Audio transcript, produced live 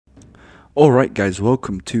Alright guys,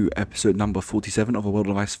 welcome to episode number 47 of a World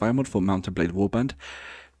of Ice Fire mod for Mountain Blade Warband.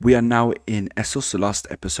 We are now in Essos. The last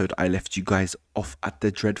episode I left you guys off at the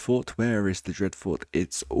Dreadfort. Where is the Dreadfort?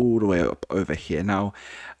 It's all the way up over here. Now,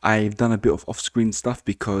 I've done a bit of off-screen stuff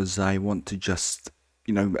because I want to just,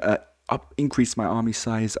 increase my army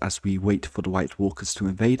size as we wait for the White Walkers to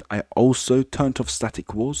invade. I also turned off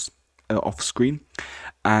static wars off screen,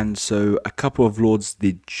 and so a couple of lords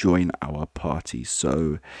did join our party.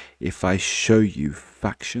 So if I show you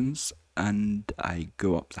factions and I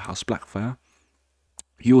go up to House Blackfire,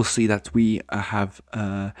 you'll see that we have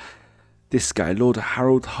this guy, Lord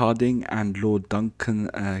Harold Harding, and Lord Duncan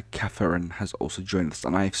Catherine has also joined us,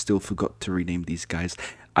 and I've still forgot to rename these guys.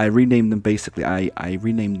 I renamed them basically. I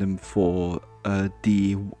renamed them for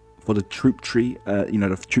the troop tree,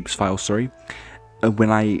 the troops file. Sorry,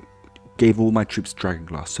 when I gave all my troops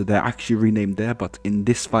Dragonglass, so they're actually renamed there, but in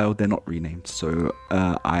this file they're not renamed. So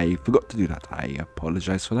I forgot to do that. I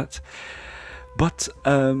apologize for that. But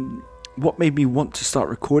what made me want to start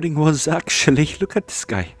recording was actually, look at this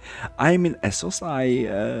guy. I'm in Essos.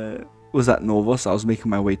 I was at Norvos. I was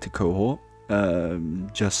making my way to Cohort.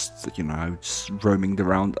 Just roaming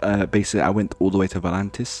around. Basically, I went all the way to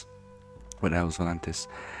Valantis. Where the hell was Valantis?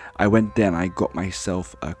 I went there and I got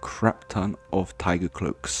myself a crap ton of tiger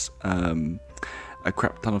cloaks. Where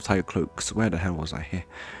the hell was I here?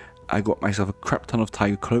 I got myself a crap ton of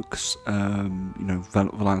tiger cloaks.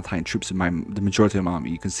 Valentine troops in the majority of my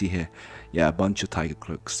army. You can see here, yeah, a bunch of tiger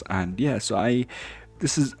cloaks. And yeah, so I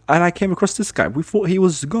came across this guy. We thought he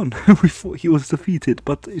was gone. We thought he was defeated,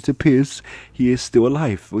 but it appears he is still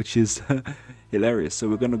alive, which is hilarious. So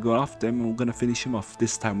we're gonna go after him and we're gonna finish him off.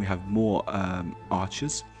 This time we have more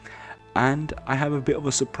archers. And I have a bit of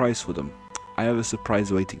a surprise for them. I have a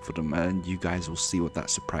surprise waiting for them, and you guys will see what that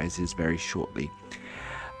surprise is very shortly.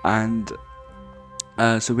 And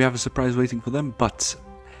so we have a surprise waiting for them, but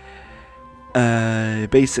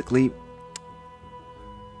basically,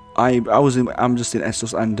 I'm just in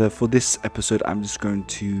Essos, and for this episode, I'm just going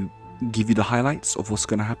to give you the highlights of what's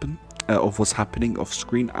going to happen, of what's happening off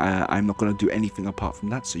screen. I'm not going to do anything apart from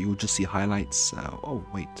that, so you'll just see highlights. Oh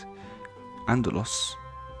wait, Andalos.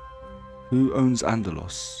 Who owns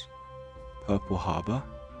Andalos? Purple Harbor.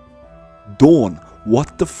 Dawn.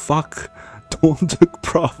 What the fuck? Dawn took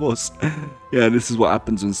Bravos. Yeah, this is what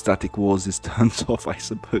happens when Static Wars is turned off, I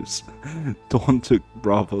suppose. Dawn took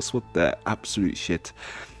Bravos. What the absolute shit.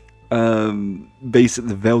 Basically,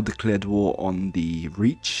 the Vale declared war on the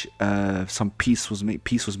Reach. Some peace was made.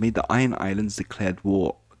 The Iron Islands declared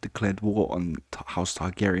war on House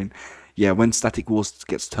Targaryen. Yeah, when Static Wars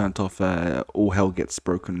gets turned off, all hell gets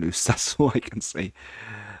broken loose. That's all I can say.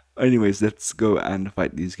 Anyways, let's go and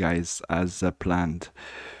fight these guys as planned.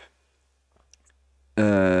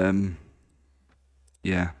 Yeah.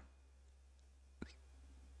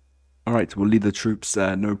 Alright, we'll lead the troops.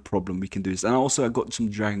 No problem, we can do this. And also, I got some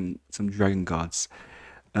dragon guards.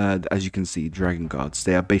 As you can see, dragon guards.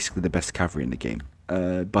 They are basically the best cavalry in the game.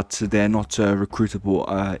 But they're not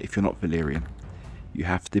recruitable if you're not Valyrian. You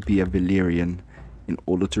have to be a Valyrian in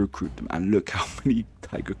order to recruit them. And look how many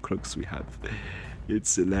tiger cloaks we have.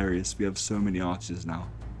 It's hilarious. We have so many archers now.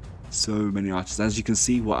 So many archers. As you can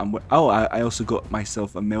see, what I'm... Oh, I also got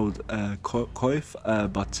myself a milled coif,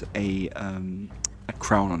 but a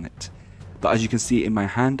crown on it. But as you can see in my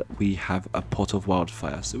hand, we have a pot of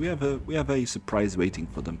wildfire. So we have a surprise waiting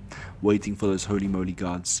for them. Waiting for those holy moly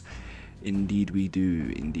guards. Indeed we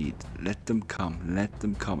do, indeed. Let them come, and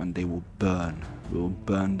they will burn. We will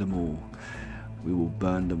burn them all. We will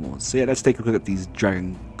burn them all. So yeah, let's take a look at these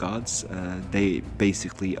dragon guards. They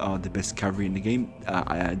basically are the best cavalry in the game.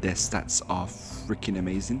 Their stats are freaking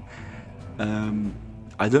amazing.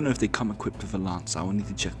 I don't know if they come equipped with a lance. I will need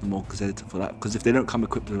to check the mod editor for that, because if they don't come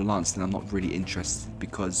equipped with a lance, then I'm not really interested,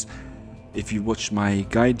 because if you watch my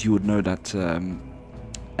guide, you would know that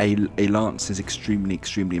a lance is extremely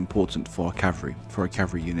important for a cavalry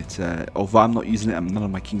unit. Although I'm not using it, none of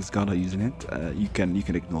my King's Guard are using it. You can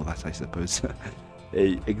ignore that, I suppose.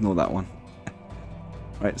 Ignore that one.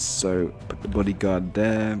 Right, so put the bodyguard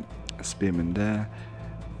there, a spearman there.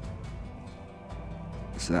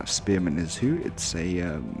 So that spearman is who? It's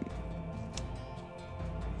a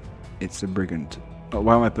brigand. Oh,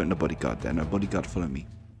 why am I putting the bodyguard there? No, bodyguard, follow me.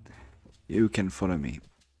 You can follow me.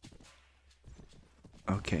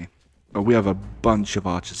 Okay. Oh, we have a bunch of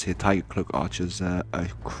archers here, tiger cloak archers, a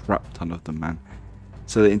crap ton of them, man.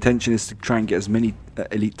 So the intention is to try and get as many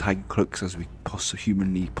elite tiger cloaks as we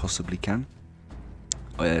humanly possibly can.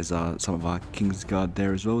 Oh, there's some of our King's Guard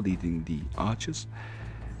there as well, leading the archers.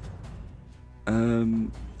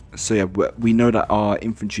 So yeah, we know that our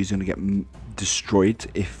infantry is going to get destroyed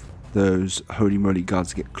if those holy moly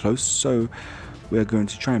guards get close, so we're going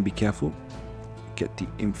to try and be careful, get the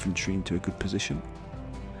infantry into a good position,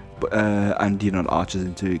 but and you know, the archers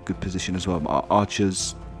into a good position as well. Our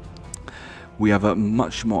archers, we have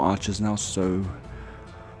much more archers now, so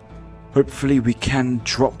hopefully we can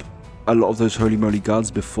drop a lot of those holy moly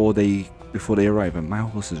guards before they arrive. And my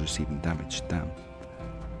horse is receiving damage. Damn,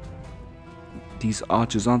 these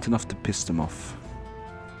archers aren't enough to piss them off.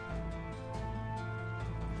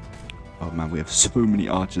 Oh man, we have so many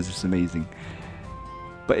archers, it's amazing.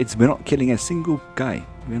 But we're not killing a single guy.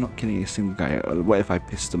 We're not killing a single guy. What if I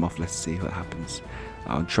piss them off? Let's see what happens.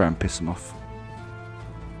 I'll try and piss them off.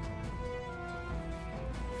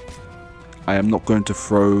 I am not going to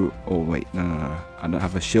throw... Oh wait, no. I don't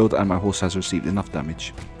have a shield and my horse has received enough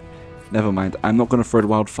damage. Never mind. I'm not going to throw the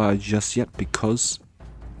wildfire just yet because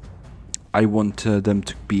I want them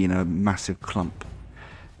to be in a massive clump.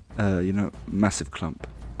 You know, massive clump.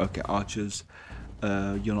 Okay, archers,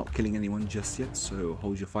 you're not killing anyone just yet, so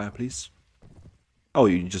hold your fire, please. Oh,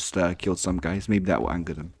 you just killed some guys. Maybe that will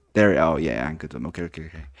anger them. There, oh yeah, angered them. Okay.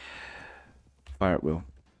 Fire at will.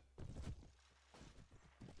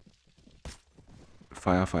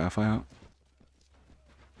 Fire.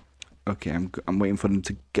 Okay, I'm waiting for them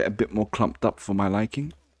to get a bit more clumped up for my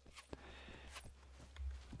liking.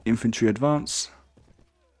 Infantry advance.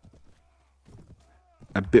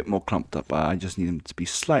 A bit more clumped up. I just need them to be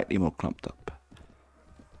slightly more clumped up.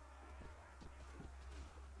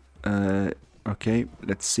 Okay,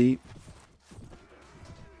 let's see.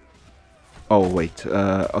 Oh wait.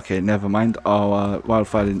 Okay, never mind. Our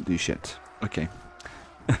wildfire didn't do shit. Okay.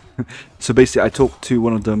 So basically, I talked to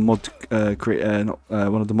one of the mod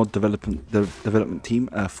one of the mod development team,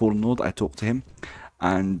 Fallen Nord. I talked to him,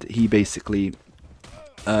 and he basically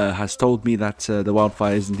has told me that the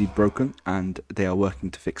wildfire is indeed broken and they are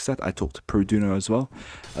working to fix that. I talked to Produno as well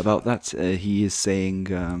about that. He is saying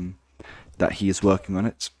that he is working on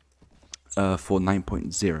it for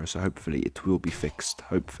 9.0, so hopefully it will be fixed.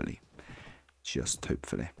 Hopefully. Just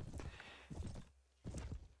hopefully.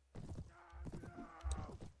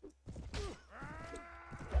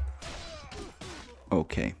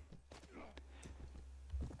 Okay.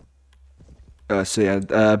 So yeah,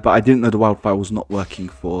 but I didn't know the wildfire was not working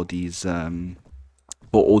for these for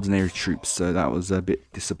ordinary troops, so that was a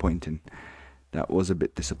bit disappointing.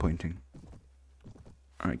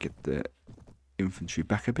 Alright, get the infantry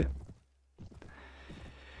back a bit.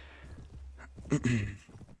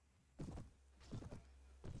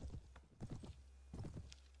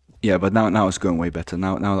 Yeah, but now it's going way better.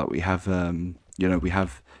 Now that we have you know, we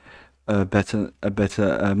have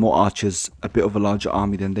more archers, a bit of a larger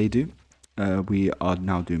army than they do. We are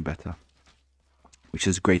now doing better, which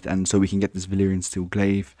is great, and so we can get this Valyrian steel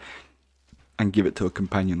glaive and give it to a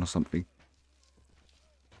companion or something.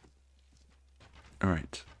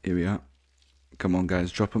 Alright, here we are. Come on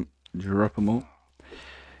guys, drop them all.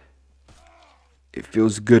 It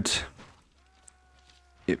feels good.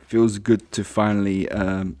 It feels good to finally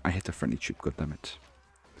I hit a friendly troop, goddammit.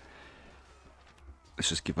 Let's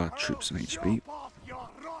just give our troops some HP.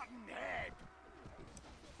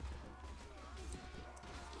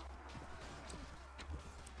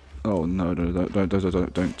 Oh no,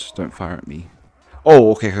 don't fire at me.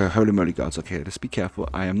 Oh, okay, holy moly guards. Okay, let's be careful.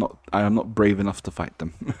 I am not brave enough to fight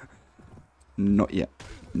them. Not yet.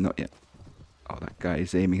 Oh, that guy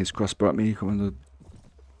is aiming his crossbow at me. Come on.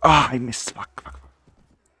 Ah, I missed. Fuck.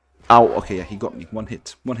 Ow. Okay, yeah, he got me. One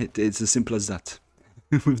hit. It's as simple as that.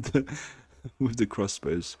 with the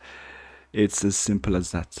crossbows, it's as simple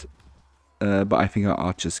as that. But I think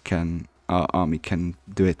our army can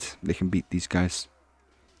do it. They can beat these guys.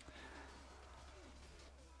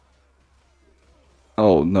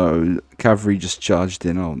 Oh no, cavalry just charged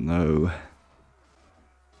in. Oh no.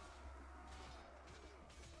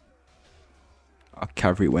 Our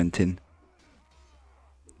cavalry went in.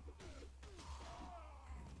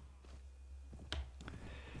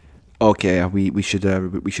 Okay, we should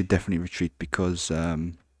definitely retreat because our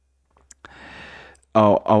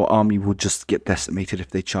army will just get decimated if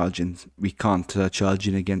they charge in. We can't charge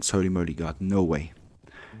in against Holy Moly Guard. No way.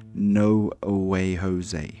 No way,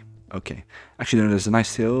 Jose. Okay. Actually, no, there's a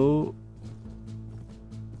nice hill.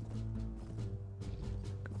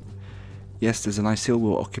 Yes, there's a nice hill.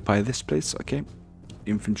 We'll occupy this place. Okay.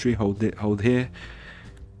 Infantry, hold here.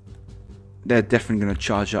 They're definitely going to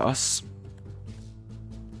charge at us.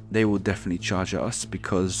 They will definitely charge at us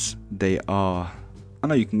because they are... I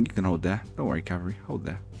know you can hold there. Don't worry, cavalry. Hold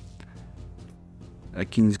there.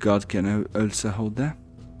 King's Guard can also hold there.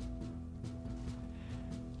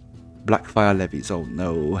 Blackfire levies. Oh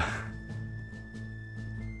no.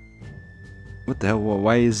 What the hell?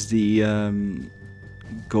 Why is the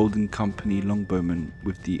Golden Company longbowman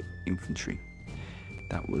with the infantry?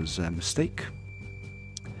 That was a mistake.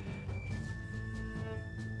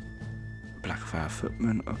 Blackfire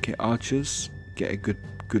footmen. Okay, archers. Get a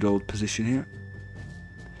good old position here.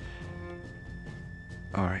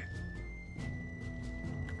 Alright.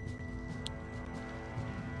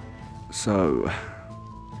 So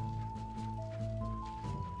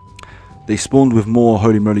they spawned with more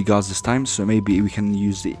holy moly guards this time, so maybe we can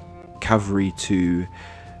use the cavalry to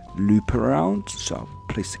loop around. So I'll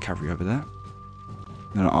place the cavalry over there.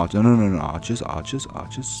 No, archers,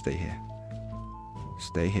 stay here.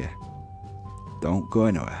 Stay here. Don't go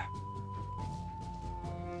anywhere.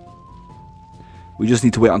 We just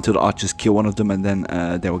need to wait until the archers kill one of them, and then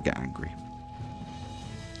they will get angry.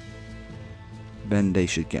 Then they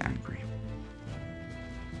should get angry.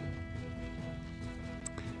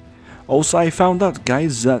 Also, I found out,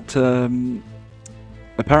 guys, that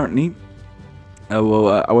apparently, I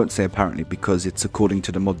won't say apparently because it's according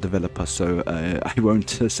to the mod developer, so I won't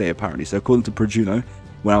say apparently. So according to Projuno,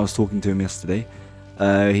 when I was talking to him yesterday,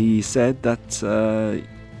 he said that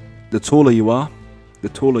the taller you are,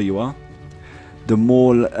 the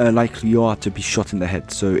more likely you are to be shot in the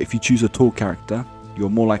head. So if you choose a tall character, you're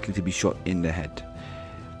more likely to be shot in the head,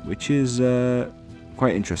 which is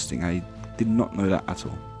quite interesting. I did not know that at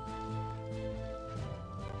all.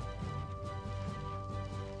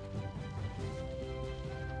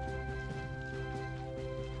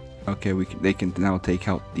 Okay, they can now take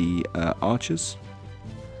out the archers.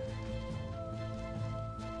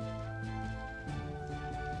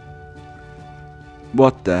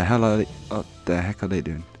 What the hell are they? What the heck are they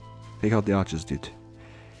doing? Take out the archers, dude.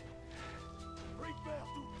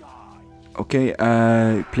 Okay,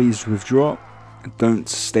 please withdraw. Don't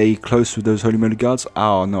stay close with those holy moly guards.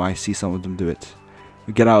 Oh no, I see some of them do it.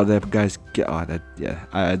 Get out of there, guys. Get out of there.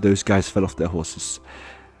 Yeah, those guys fell off their horses.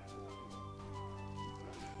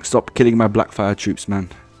 Stop killing my Blackfire troops, man.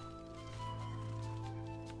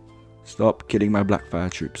 Stop killing my Blackfire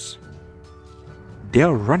troops. They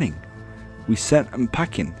are running. We sent them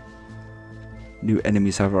packing. New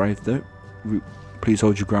enemies have arrived though. Please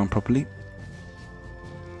hold your ground properly.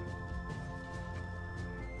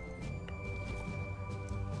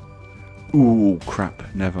 Ooh, crap.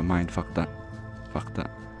 Never mind. Fuck that. Fuck that.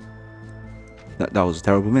 That was a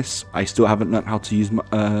terrible miss. I still haven't learned how to use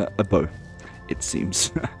a bow. It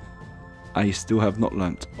seems. I still have not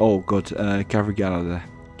learnt. Oh god, cavalry, get out of there.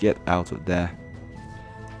 Get out of there.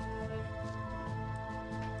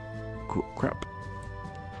 Cool, crap.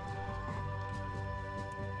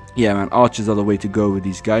 Yeah man, archers are the way to go with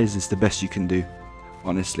these guys. It's the best you can do,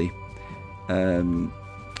 honestly.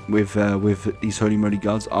 With these holy moly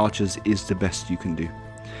guards, archers is the best you can do.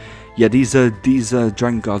 Yeah, these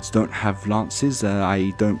dragon guards don't have lances.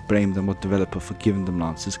 I don't blame the mod developer for giving them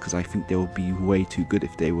lances, because I think they would be way too good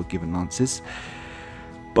if they were given lances.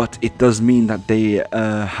 But it does mean that they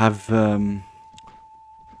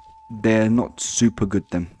they're not super good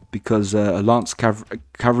then, because a lance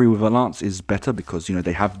cavalry with a lance is better, because you know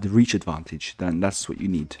they have the reach advantage. Then that's what you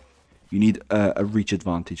need. You need a reach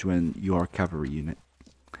advantage when you are a cavalry unit,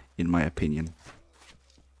 in my opinion.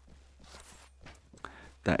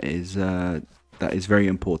 That is very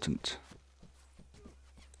important.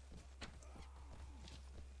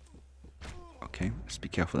 Okay, let's be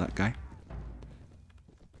careful of that guy.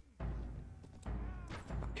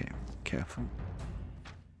 Okay, careful.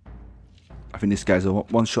 I think this guy's a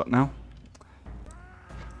one shot now.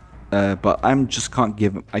 But I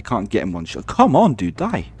can't get him one shot. Come on, dude,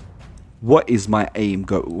 die. What is my aim?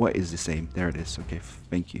 What is this aim? There it is. Okay,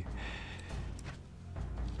 thank you.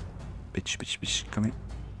 Bitch, come in.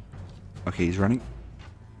 Okay, he's running,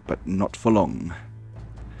 but not for long.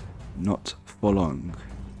 Not for long.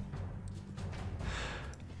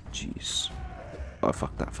 Jeez. Oh,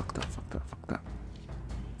 fuck that.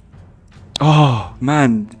 Oh,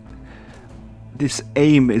 man. This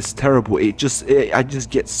aim is terrible. I just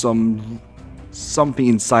get something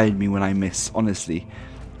inside me when I miss, honestly.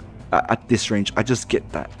 At this range, I just get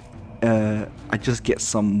that. I just get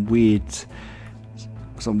some weird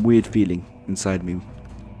feeling inside me.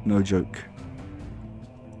 No joke.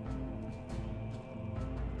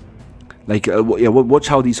 Like, yeah, watch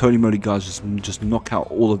how these holy moly guards just knock out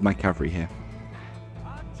all of my cavalry here.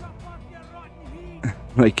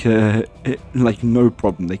 like no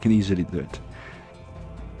problem. They can easily do it.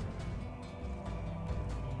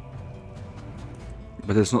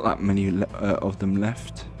 But there's not that many of them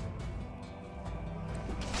left.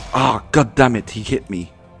 Ah, god damn it! He hit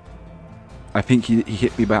me. I think he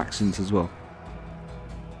hit me by accident as well.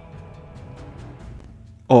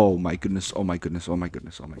 Oh my goodness, oh my goodness, oh my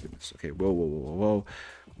goodness, oh my goodness. Okay, whoa, whoa, whoa, whoa.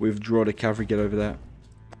 Withdraw the cavalry, get over there.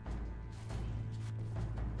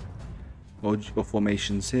 More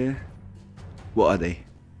formations here. What are they?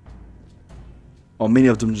 Oh, many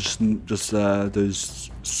of them just those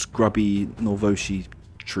scrubby Norvoshi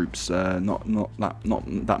troops. Not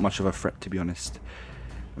that much of a threat, to be honest.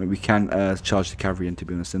 I mean, we can charge the cavalry, and to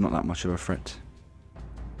be honest, they're not that much of a threat.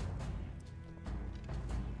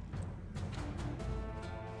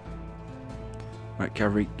 Right,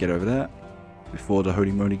 cavalry, get over there before the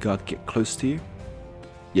Holy Moly Guard get close to you.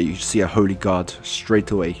 Yeah, you see a Holy Guard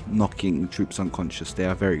straight away knocking troops unconscious. They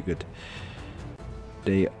are very good.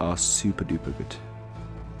 They are super duper good.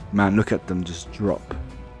 Man, look at them just drop.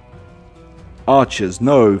 Archers,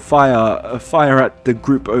 no, fire at the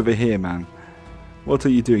group over here, man. What are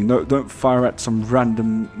you doing? No, don't fire at some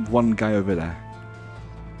random one guy over there.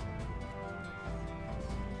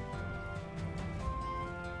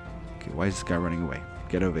 Okay, why is this guy running away?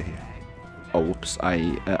 Get over here. Oh, whoops,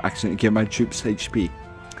 I accidentally gave my troops HP.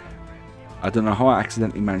 I don't know how I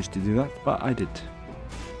accidentally managed to do that, but I did.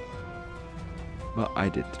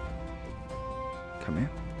 Come here.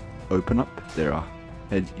 Open up. There are.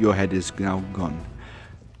 Your head is now gone.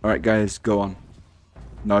 Alright guys, go on.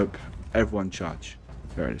 Nope. Everyone charge.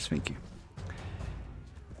 There it is, thank you.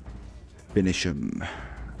 Finish him.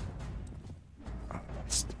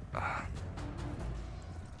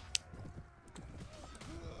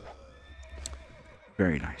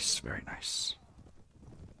 Very nice, very nice.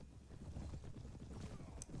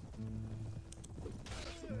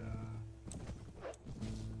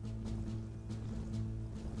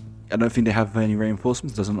 I don't think they have any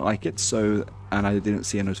reinforcements, doesn't look like it, so, and I didn't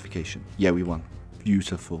see a notification. Yeah, we won.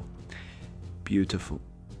 Beautiful. Beautiful.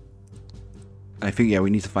 I think, yeah, we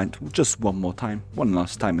need to find just one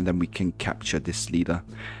last time, and then we can capture this leader.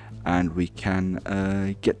 And we can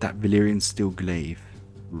get that Valyrian Steel Glaive.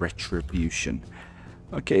 Retribution.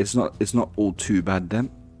 Okay, it's not all too bad then.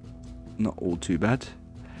 Not all too bad.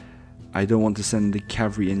 I don't want to send the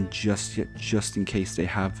cavalry in just yet, just in case they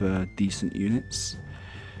have decent units.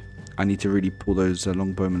 I need to really pull those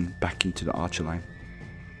longbowmen back into the archer line.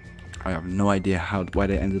 I have no idea why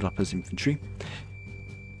they ended up as infantry.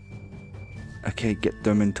 Okay, get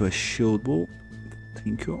them into a shield wall.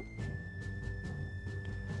 Thank you.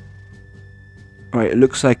 Alright, it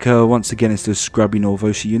looks like once again it's those scrubby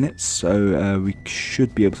Norvoshi units, so we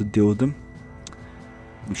should be able to deal with them.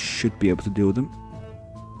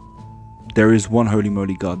 There is one Holy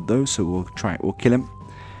Moly Guard though, so we'll kill him.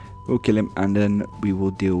 We'll kill him, and then we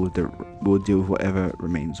will deal with whatever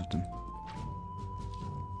remains of them.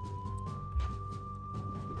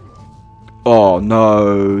 Oh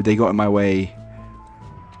no, they got in my way.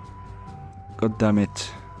 God damn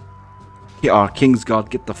it. Here are Kingsguard,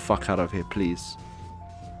 get the fuck out of here, please.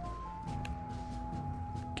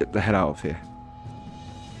 Get the hell out of here.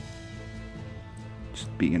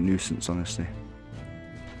 Just being a nuisance, honestly.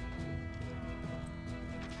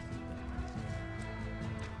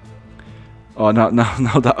 Oh, now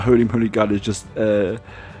that Holy Moly Guard is just...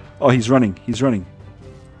 oh, he's running.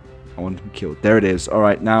 I want him killed. There it is.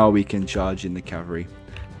 Alright, now we can charge in the cavalry.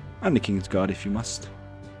 And the King's Guard if you must.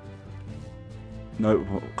 No,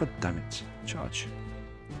 oh, god damn it. Charge.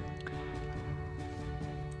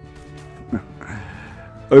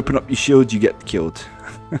 Open up your shield, you get killed.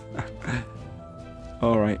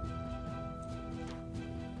 Alright.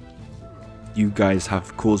 You guys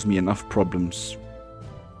have caused me enough problems.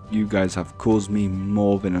 You guys have caused me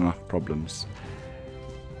more than enough problems.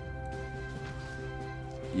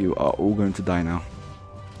 You are all going to die now.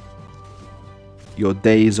 Your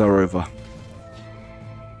days are over.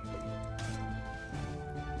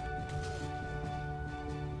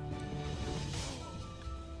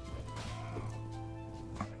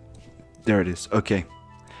 There it is. Okay.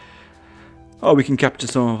 Oh, we can capture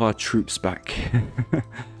some of our troops back.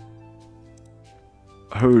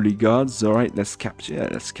 Holy Guards. Alright, let's capture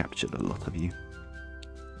a lot of you.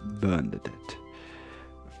 Burn the dead.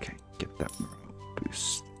 Okay, get that morale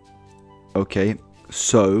boost. Okay,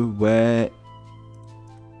 so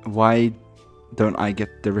why don't I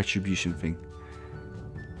get the retribution thing?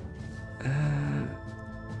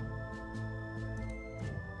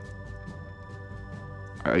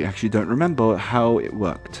 I actually don't remember how it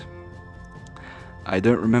worked. I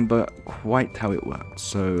don't remember quite how it worked,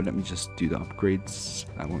 so let me just do the upgrades.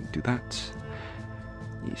 I won't do that.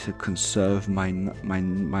 Need to conserve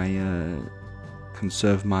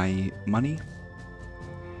conserve my money.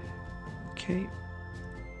 Okay.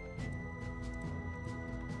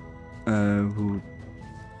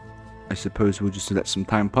 I suppose we'll just let some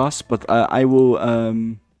time pass, but I will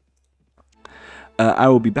I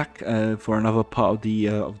will be back for another part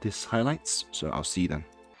of this highlights, so I'll see you then.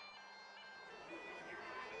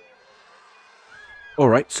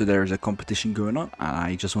 Alright, so there is a competition going on, and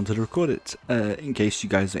I just wanted to record it, in case you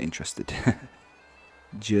guys are interested.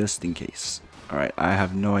 Just in case. Alright, I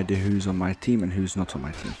have no idea who's on my team and who's not on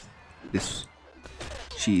my team.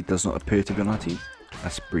 She does not appear to be on our team.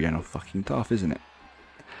 That's Brianna fucking tough, isn't it?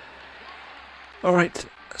 Alright,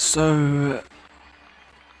 so...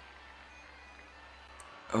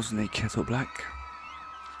 Wasn't they Kettle Black?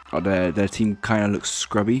 Oh, their team kind of looks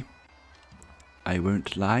scrubby. I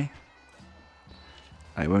won't lie.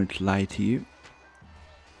 I won't lie to you.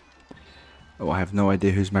 Oh, I have no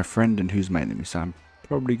idea who's my friend and who's my enemy, so I'm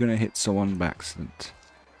probably going to hit someone by accident.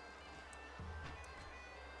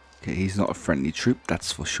 Okay, he's not a friendly troop,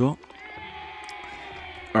 that's for sure.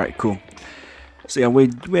 Alright, cool. So yeah,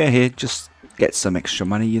 we're here, just get some extra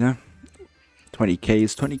money, you know. 20k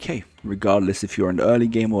is 20k, regardless if you're in the early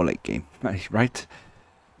game or late game, right?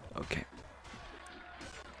 Okay.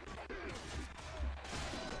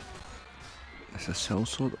 That's a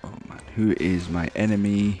sellsword? Oh man, who is my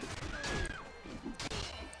enemy?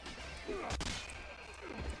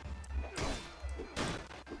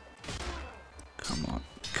 Come on,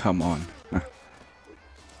 come on.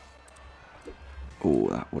 Oh,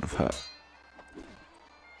 that would have hurt.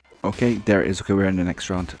 Okay, there it is. Okay, we're in the next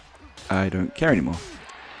round. I don't care anymore.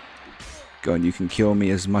 Go on, you can kill me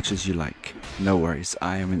as much as you like. No worries,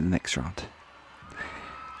 I am in the next round.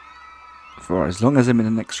 For as long as I'm in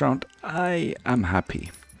the next round, I am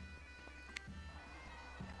happy.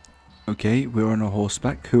 Okay, we're on a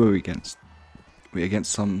horseback. Who are we against? We're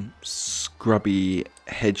against some scrubby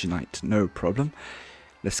hedge knight. No problem.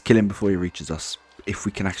 Let's kill him before he reaches us. If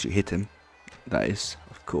we can actually hit him. That is,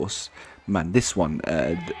 of course. Man, this one,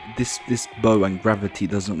 this bow and gravity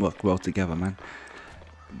doesn't work well together, man.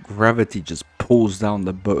 Gravity just pulls down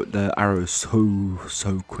the arrow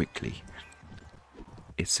so quickly.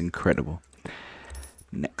 It's incredible.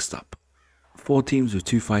 Next up, 4 teams with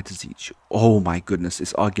 2 fighters each. Oh my goodness,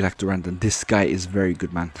 it's Argilactorandon. This guy is very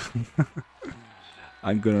good, man.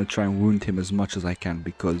 I'm gonna try and wound him as much as I can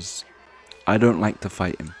because I don't like to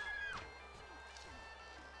fight him.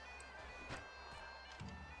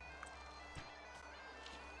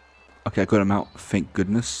 Okay, I got him out, thank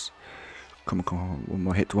goodness. Come on, come on, one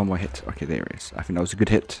more hit, one more hit. Okay, there it is. I think that was a good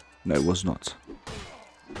hit. No, it was not.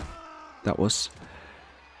 That was.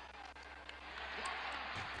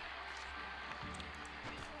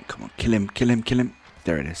 Come on, kill him, kill him, kill him.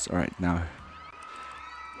 There it is. Alright, now.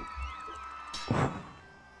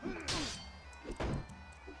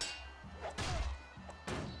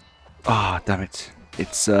 Ah, damn it.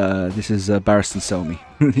 It's, this is Barristan Selmy.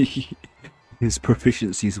 His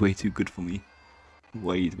proficiency is way too good for me.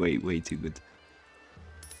 Way too good.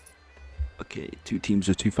 Okay, 2 teams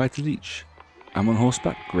with 2 fighters each. I'm on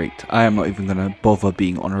horseback. Great. I am not even going to bother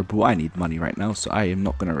being honorable. I need money right now, so I am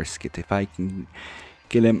not going to risk it. If I can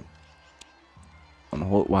kill him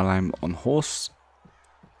while I'm on horse,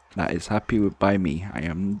 that is happy by me.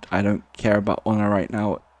 I don't care about honor right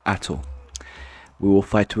now at all. We will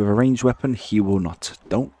fight with a ranged weapon. He will not.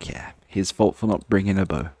 Don't care. His fault for not bringing a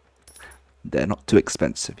bow. They're not too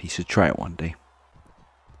expensive. He should try it one day.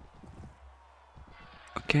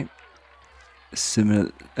 Okay.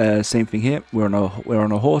 Similar, same thing here. We're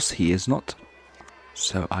on a horse. He is not.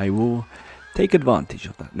 So I will take advantage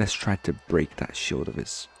of that. Let's try to break that shield of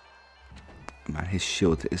his. Man, his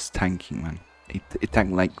shield is tanking, man. It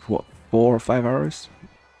tanked like what, 4 or 5 arrows?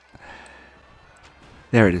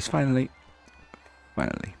 There it is. Finally,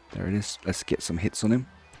 there it is. Let's get some hits on him.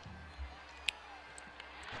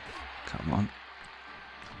 Come on.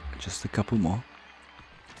 Just a couple more.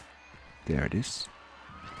 There it is.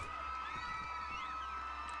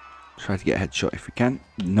 Try to get a headshot if we can.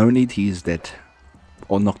 No need, he is dead.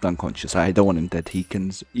 Or knocked unconscious. I don't want him dead. He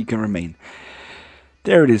can remain.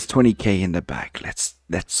 There it is, 20k in the back.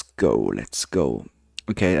 Let's go.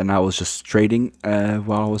 Okay, and I was just trading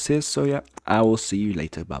while I was here, so yeah, I will see you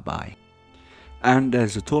later. Bye bye. And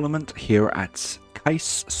there's a tournament here at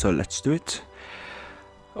Kais, so let's do it.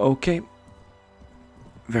 Okay.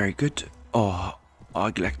 Very good. Oh,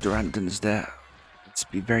 Argilactorandon is there. Let's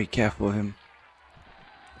be very careful of him.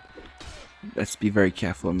 Let's be very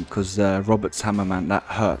careful of him because Robert's hammer, man, that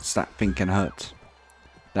hurts. That thing can hurt.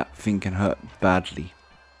 That thing can hurt badly.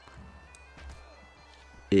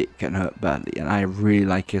 It can hurt badly, and I really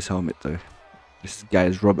like his helmet though. This guy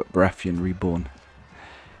is Robert Baratheon reborn.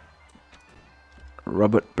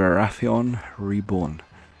 Robert Baratheon reborn.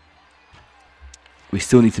 We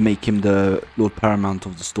still need to make him the Lord Paramount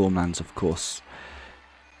of the Stormlands, of course.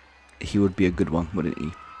 He would be a good one, wouldn't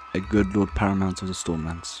he? A good Lord Paramount of the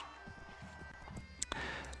Stormlands.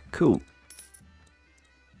 Cool.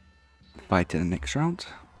 Fight in the next round.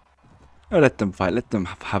 Oh, let them fight. Let them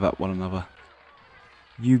have at one another.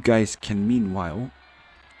 You guys can meanwhile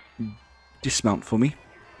dismount for me.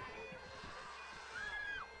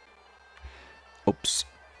 Oops.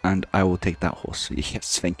 And I will take that horse.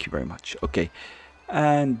 Yes, thank you very much. Okay.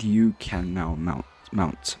 And you can now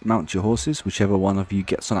mount your horses. Whichever one of you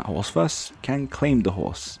gets on that horse first can claim the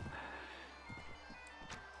horse.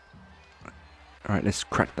 Alright, let's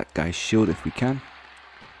crack that guy's shield if we can.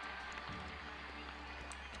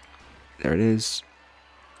 There it is.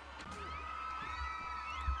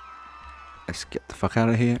 Let's get the fuck out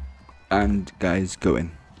of here. And guys, go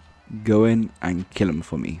in. Go in and kill him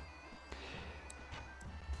for me.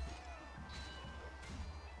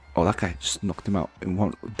 Oh, that guy just knocked him out in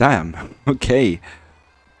one. Damn. Okay.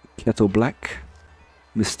 Kettle Black.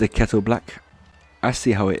 Mr. Kettle Black. I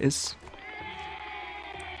see how it is.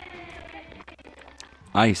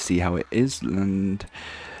 I see how it is. And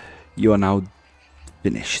you are now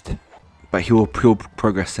finished. But he will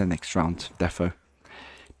progress in the next round. Defo.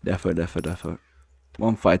 Defo.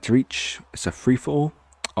 One fighter each. It's a free-for-all.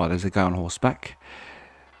 Oh, there's a guy on horseback.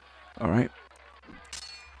 Alright.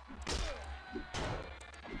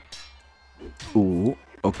 Ooh,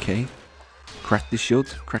 okay. Crack this shield.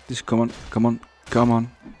 Crack this. Come on.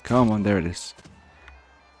 There it is.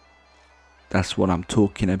 That's what I'm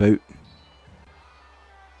talking about.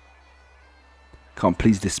 Come on,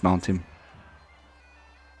 please dismount him.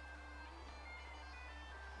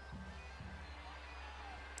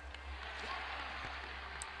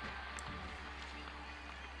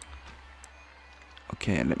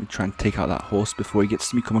 Okay, and let me try and take out that horse before he gets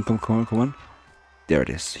to me. Come on. There it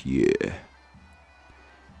is. Yeah.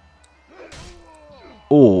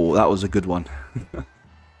 Oh, that was a good one.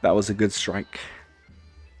 That was a good strike.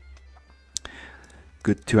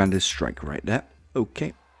 Good two-handed strike right there.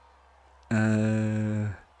 Okay.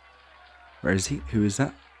 Where is he? Who is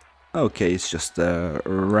that? Okay, it's just a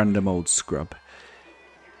random old scrub.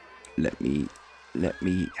 Let me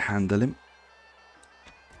handle him.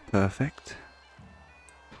 Perfect.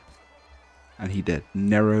 And he dead.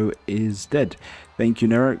 Nero is dead. Thank you,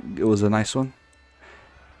 Nero. It was a nice one.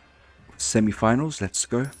 Semi-finals, let's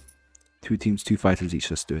go. 2 teams, 2 fighters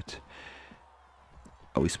each, let's do it.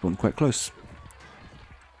 Oh, we spawned quite close.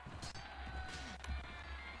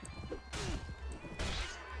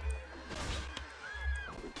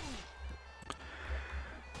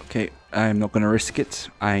 Okay, I'm not gonna risk it.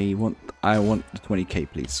 I want the 20k,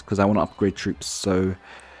 please, because I want to upgrade troops, so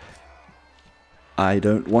I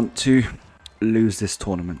don't want to lose this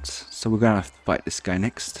tournament. So we're gonna have to fight this guy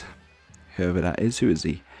next. Whoever that is. Who is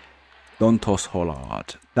he? Dontos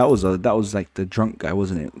Hollard. That was like the drunk guy,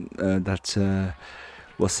 wasn't it?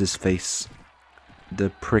 What's his face?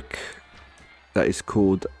 The prick that is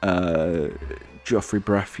called Joffrey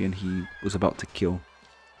Baratheon. He was about to kill.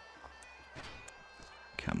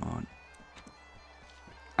 Come on.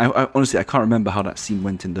 I honestly I can't remember how that scene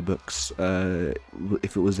went in the books.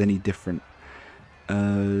 If it was any different.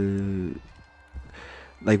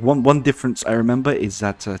 Like one difference I remember is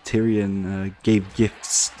that Tyrion gave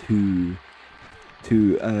gifts to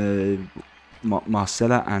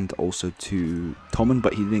Marcella and also to Tommen,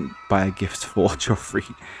 but he didn't buy a gift for Joffrey.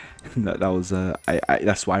 that was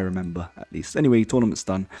that's what I remember at least. Anyway, tournament's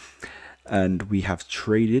done, and we have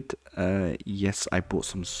traded. Yes, I bought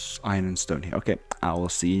some iron and stone here. Okay, I will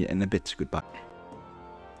see you in a bit. Goodbye.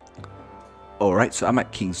 Alright, so I'm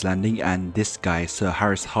at King's Landing, and this guy, Sir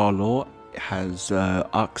Harris Harlaw, has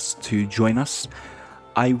asked to join us.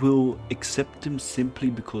 I will accept him simply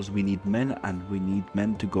because we need men, and we need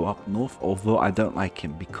men to go up north, although I don't like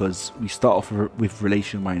him because we start off with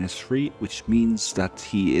relation -3, which means that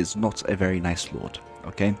he is not a very nice lord.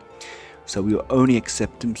 Okay, so we will only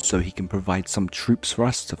accept him so he can provide some troops for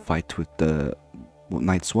us to fight with the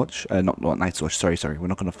Night's Watch. Not Night's Watch, sorry, we're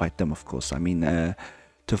not going to fight them, of course. I mean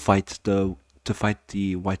to fight the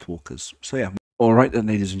White Walkers. So yeah. Alright then,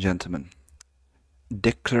 ladies and gentlemen.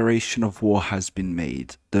 Declaration of war has been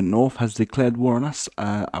made. The North has declared war on us.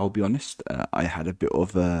 I'll be honest, I had a bit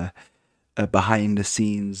of a behind the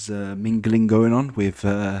scenes mingling going on with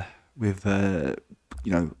you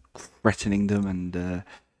know, threatening them and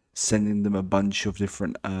sending them a bunch of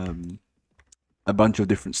different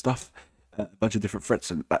stuff, a bunch of different threats,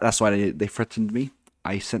 and that's why they threatened me.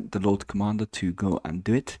 I sent the Lord Commander to go and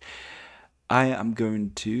do it. I am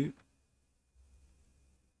going to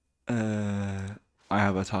I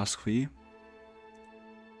have a task for you.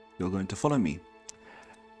 You're going to follow me.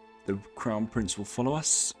 The Crown Prince will follow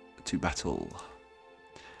us to battle.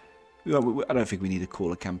 I don't think we need to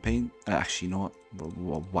call a campaign. Actually, you know what?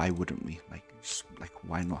 Well, why wouldn't we? Like,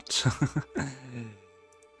 why not?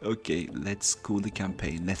 Okay, let's call the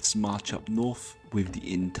campaign. Let's march up north with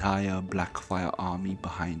the entire Blackfire army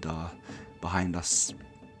behind us.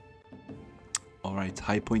 All right,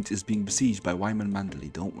 High Point is being besieged by Wyman Mandalay.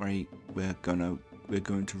 Don't worry, we're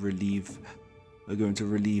going to relieve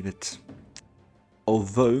it.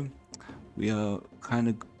 Although we kind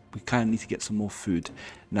of need to get some more food.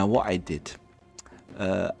 Now, what I did,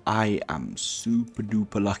 I am super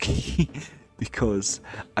duper lucky because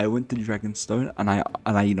I went to Dragonstone and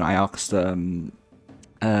I asked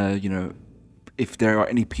if there are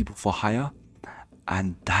any people for hire,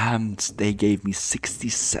 and damn, they gave me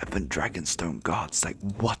 67 Dragonstone guards. Like,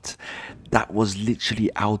 what? That was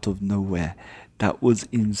literally out of nowhere. That was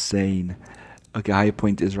insane. Okay, High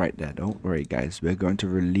Point is right there. Don't worry, guys. We're going to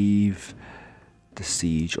relieve the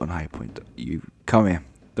siege on High Point. You come here.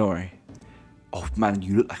 Don't worry. Oh man,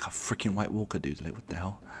 you look like a freaking White Walker, dude. Like, what the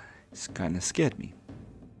hell? This kind of scared me.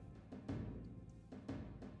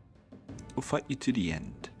 We'll fight you to the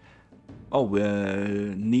end. Oh,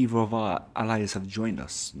 neither of our allies have joined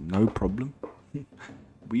us. No problem.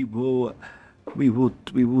 we will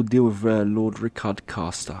deal with Lord Rickard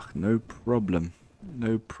Karstark. No problem.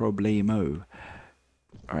 No problemo.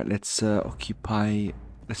 All right, let's occupy.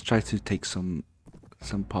 Let's try to take some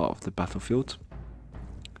part of the battlefield.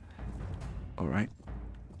 All right.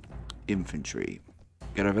 Infantry,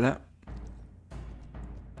 get over there.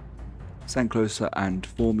 Stand closer and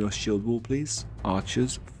form your shield wall, please.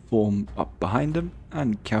 Archers, form up behind them,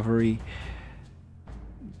 and cavalry,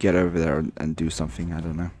 get over there and do something. I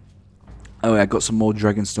don't know. Oh, I got some more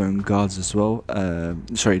Dragonstone guards as well.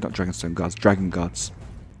 Sorry, not Dragonstone guards, Dragon guards.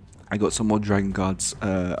 I got some more Dragon guards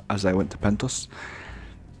as I went to Pentos.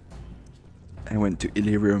 I went to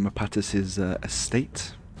Illyrio Mapatis'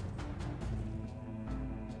 estate.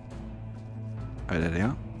 Oh, there they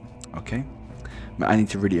are. Okay. I need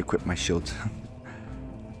to really equip my shield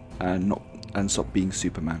and stop being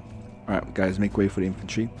Superman. Alright, guys, make way for the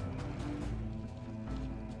infantry.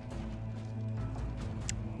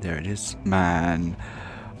 There it is. Man.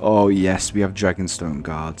 Oh, yes, we have Dragonstone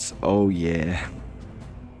guards. Oh, yeah.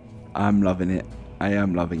 I'm loving it. I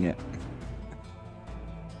am loving it.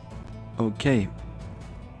 Okay.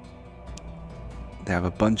 They have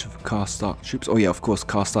a bunch of Karstark troops. Oh, yeah, of course,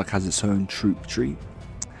 Karstark has its own troop tree.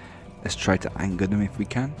 Let's try to anger them if we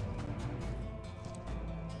can.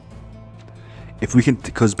 If we can,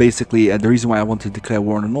 because basically the reason why I want to declare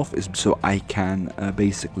war on the north is so I can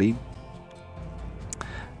basically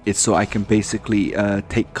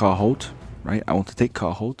take Carhold, right? I want to take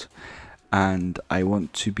Carhold, and I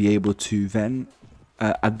want to be able to then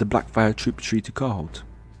add the Blackfire troop tree to Carhold,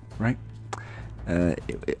 right?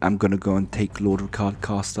 I'm gonna go and take Lord Rickard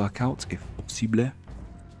Karstark out if possible.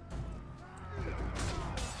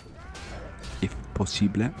 If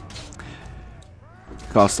possible.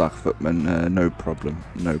 Karstark footman, no problem,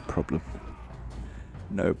 no problem.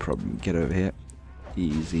 No problem, get over here.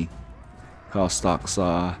 Easy. Karstarks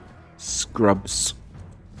are scrubs.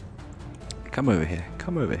 Come over here,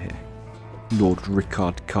 come over here. Lord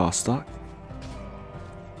Rickard Karstark.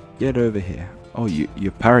 Get over here. Oh,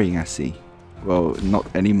 you're parrying, I see. Well, not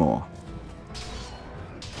anymore.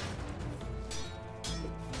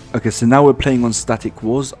 Okay, so now we're playing on static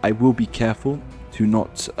wars. I will be careful to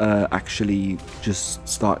not actually just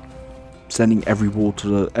start sending every lord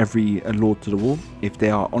to the wall. If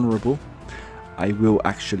they are honourable, I will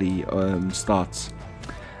actually start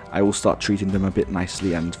treating them a bit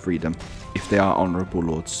nicely and free them. If they are honourable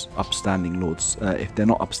lords, upstanding lords. If they're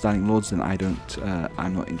not upstanding lords, then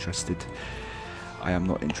I'm not interested. I am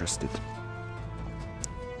not interested.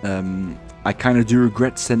 I kind of do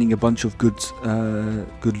regret sending a bunch of good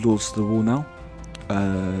lords to the wall now,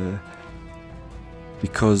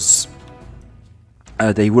 because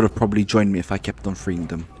they would have probably joined me if I kept on freeing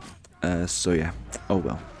them. So yeah, oh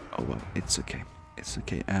well, it's okay, it's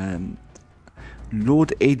okay.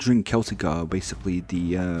 Lord Adrian Celtigar, basically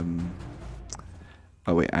the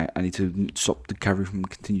oh wait, I need to stop the cavalry from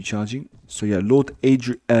continue charging. So yeah, Lord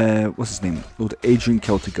Adrian, what's his name? Lord Adrian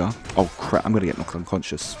Celtigar. Oh crap, I'm gonna get knocked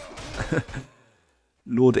unconscious.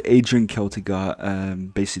 Lord Adrian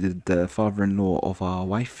Celtigar, basically the father-in-law of our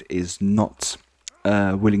wife, is not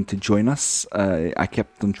willing to join us. I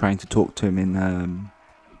kept on trying to talk to him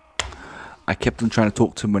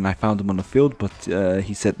when I found him on the field, but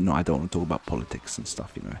he said no, I don't want to talk about politics and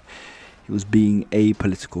stuff. You know, he was being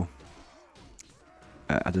apolitical.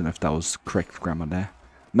 I don't know if that was correct grammar there.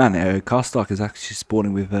 Man, Karstark is actually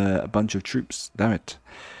spawning with a bunch of troops. Damn it.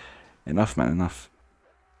 Enough, man, enough.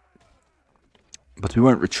 But we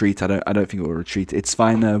won't retreat. I don't think we'll retreat. It's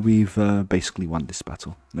fine. We've basically won this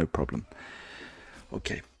battle. No problem.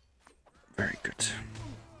 Okay. Very good.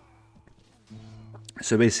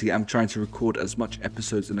 So basically, I'm trying to record as much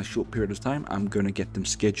episodes in a short period of time. I'm going to get them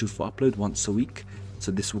scheduled for upload once a week.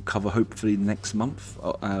 So this will cover hopefully next month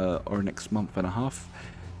or next month and a half.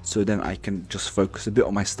 So then I can just focus a bit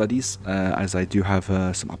on my studies, as I do have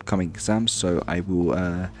some upcoming exams. So I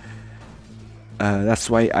will. That's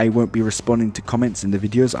why I won't be responding to comments in the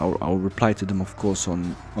videos. I'll reply to them, of course,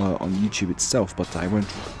 on YouTube itself, but I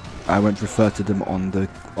won't refer to them on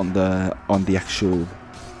the actual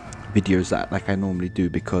videos that like I normally do,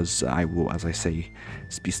 because I will, as I say,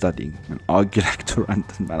 be studying. And Argilactor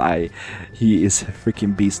Randon, man, he is a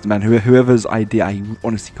freaking beast, man. Whoever's idea, I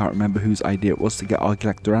honestly can't remember whose idea it was to get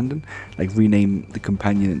Argilactor Randon, like rename the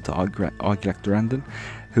companion into Argilactor Randon.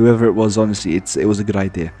 Whoever it was, honestly, it was a good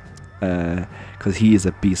idea. Because he is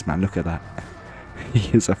a beast, man. Look at that.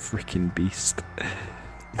 He is a freaking beast.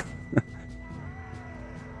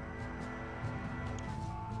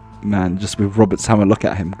 Man, just with Robert's hammer, look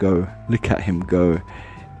at him go. Look at him go.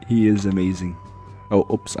 He is amazing. Oh,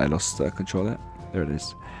 oops, I lost control there. There it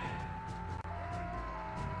is.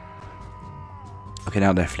 Okay,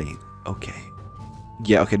 now they're fleeing. Okay.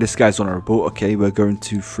 Yeah, okay, this guy's on our boat. Okay, we're going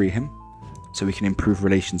to free him, so we can improve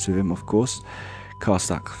relations with him, of course.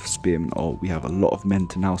 Carstark Spearman. Oh, we have a lot of men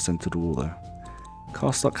to now send to the wall though.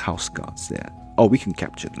 Carstark House Guards there. Oh, we can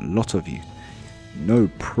capture a lot of you. No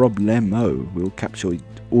problemo. We'll capture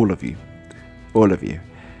all of you. All of you.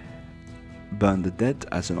 Burn the dead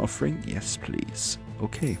as an offering. Yes, please.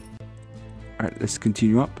 Okay. Alright, let's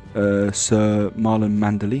continue up. Sir Marlon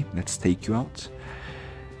Manderley, let's take you out.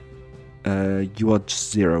 You are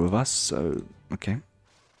just 0 of us, so okay.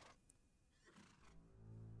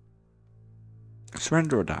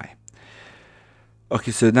 Surrender or die.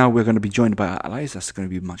 Okay, so now we're going to be joined by our allies. That's going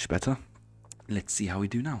to be much better. Let's see how we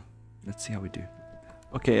do now. Let's see how we do.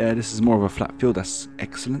 Okay, this is more of a flat field. That's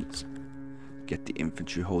excellent. Get the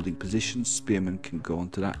infantry holding position. Spearmen can go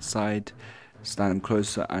onto that side. Stand them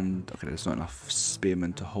closer. And okay, there's not enough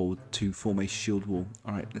spearmen to form a shield wall.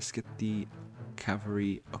 Alright, let's get the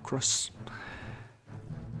cavalry across.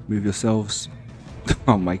 Move yourselves.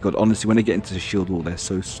 Oh my god, honestly, when they get into the shield wall, they're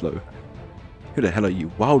so slow. Who the hell are you?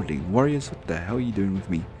 Wildling warriors? What the hell are you doing with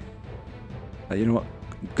me? You know what?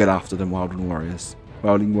 Get after them, Wildling warriors.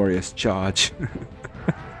 Wildling warriors, charge.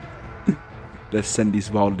 Let's send these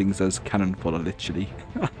wildlings as cannon fodder, literally.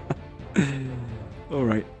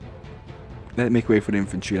 Alright. Let's make way for the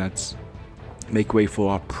infantry, lads. Make way for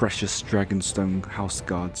our precious Dragonstone house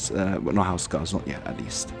guards. Well, not house guards, not yet, at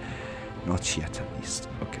least. Not yet, at least.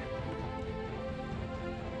 Okay.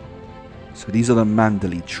 So these are the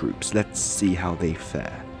Manderley troops. Let's see how they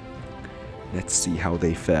fare. Let's see how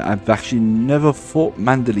they fare. I've actually never fought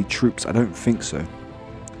Manderley troops. I don't think so.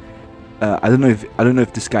 I don't know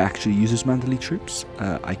if this guy actually uses Manderley troops.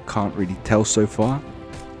 I can't really tell so far.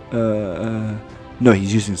 No,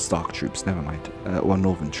 he's using Stark troops. Never mind. Or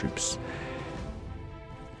Northern troops.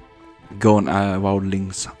 Go on,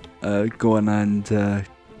 wildlings. Go on and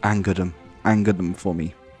anger them. Anger them for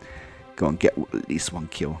me. Go on, get at least 1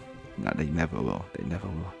 kill. No, they never will. They never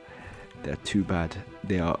will. They're too bad.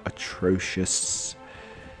 They are atrocious.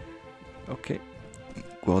 Okay.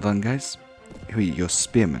 Well done, guys. Who are you? You're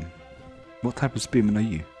spearmen. What type of spearmen are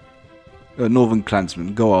you? Northern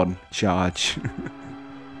clansmen. Go on. Charge.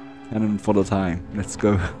 Cannon for the time. Let's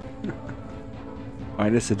go.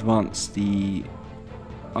 Alright, let's advance the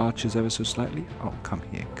archers ever so slightly. Oh, come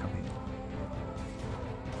here. Come here.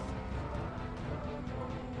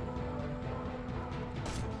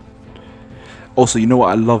 Also, you know what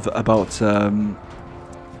I love about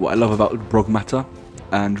Brogmatter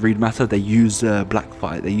and Reedmatter? They use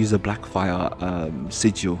Blackfire. They use a Blackfire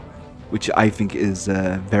sigil, which I think is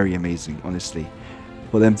very amazing. Honestly,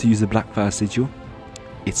 for them to use a Blackfire sigil,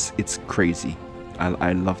 it's crazy.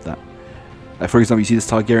 I love that. Like, for example, you see this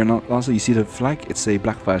Targaryen Lancer. You see the flag? It's a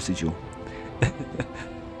Blackfire sigil.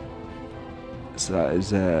 So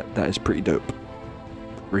that is pretty dope.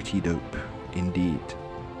 Pretty dope indeed.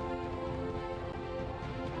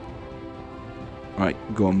 Right,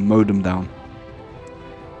 go on, mow them down.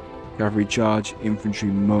 Cavalry charge, infantry,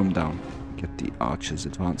 mow them down. Get the archers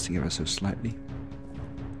advancing ever so slightly.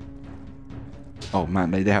 Oh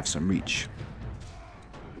man, they have some reach.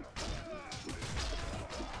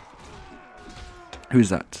 Who's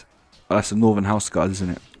that? Oh, that's a Northern House Guard, isn't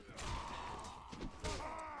it?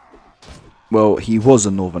 Well, he was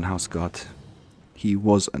a Northern House Guard. He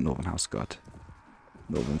was a Northern House Guard.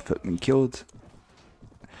 Northern footman killed.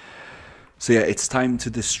 So yeah, it's time to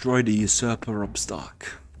destroy the usurper Robb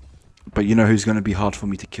Stark. But you know who's going to be hard for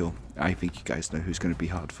me to kill? I think you guys know who's going to be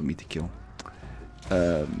hard for me to kill.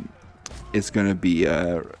 It's going to be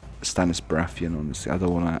Stannis Baratheon, honestly. I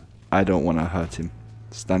don't want to hurt him.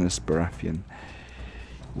 Stannis Baratheon.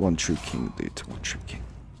 One true king, dude. One true king.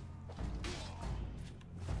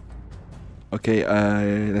 Okay,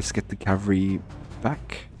 let's get the cavalry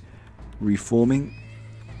back. Reforming.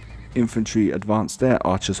 Infantry advance there.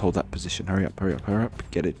 Archers hold that position. Hurry up, hurry up, hurry up.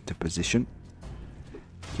 Get it to position.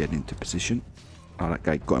 Get into position. Oh, that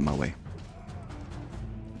guy got in my way.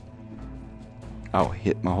 Oh,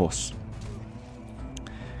 hit my horse.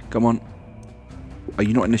 Come on. Are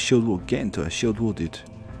you not in a shield wall? Get into a shield wall, dude.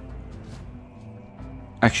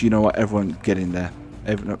 Actually, you know what? Everyone get in there.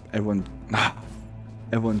 Everyone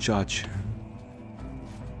charge.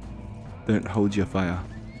 Don't hold your fire.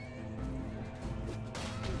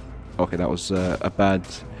 Okay, that was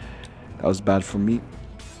bad from me.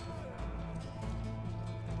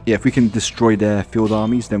 Yeah, if we can destroy their field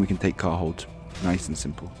armies, then we can take Carhold. Nice and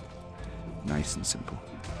simple. Nice and simple.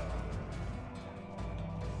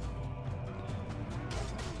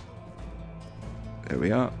 There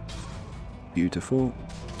we are. Beautiful.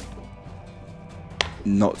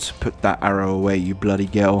 Not put that arrow away, you bloody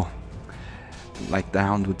girl. Like the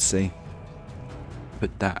Hound would say.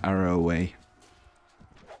 Put that arrow away.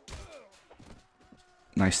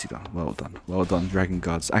 Nicely done. Well done. Well done, Dragon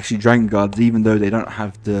Guards. Actually, Dragon Guards, even though they don't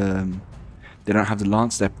have the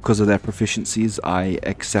lance, because of their proficiencies, I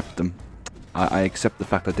accept them. I accept the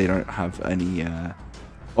fact that they don't have any.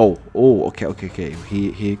 Okay.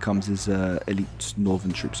 Here comes his elite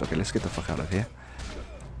northern troops. Okay, let's get the fuck out of here.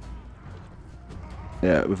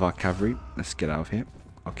 Yeah, with our cavalry, let's get out of here.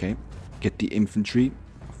 Okay, get the infantry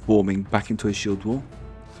forming back into a shield wall.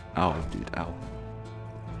 Ow, dude, ow.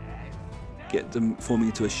 Get them forming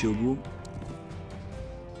into a shield wall.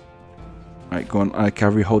 Alright, go on,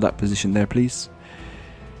 cavalry, hold that position there, please.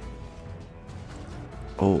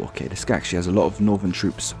 Oh, okay, this guy actually has a lot of northern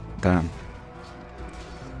troops. Damn.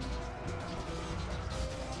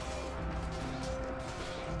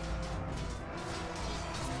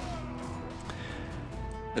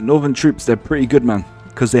 The northern troops, they're pretty good, man,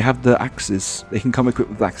 because they have the axes. They can come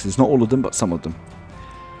equipped with axes. Not all of them, but some of them.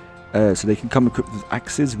 So they can come equipped with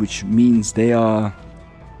axes, which means they are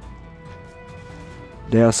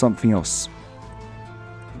something else.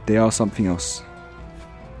 They are something else.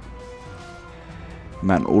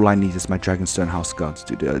 Man, all I need is my Dragonstone House Guards,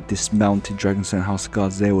 dude. Dismounted Dragonstone House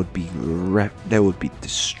Guards, they would be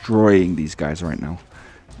destroying these guys right now.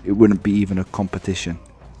 It wouldn't be even a competition.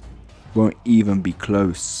 Won't even be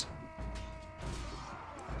close.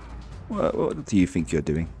 What do you think you're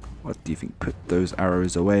doing? What do you think? Put those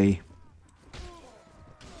arrows away.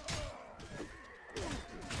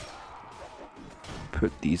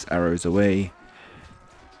 Put these arrows away.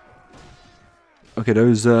 Okay,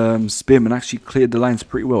 those spearmen actually cleared the lines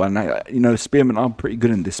pretty well, and you know, spearmen are pretty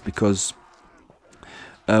good in this because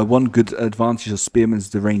one good advantage of spearmen is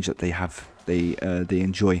the range that they have. They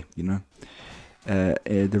enjoy, you know.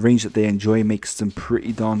 The range that they enjoy makes them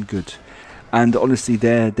pretty darn good. And honestly,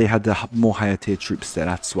 they had the more higher tier troops there.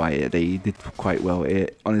 That's why they did quite well.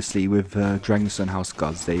 Honestly, with Dragonstone House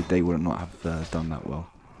Guards, they would not have done that well.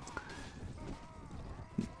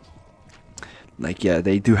 Like, yeah,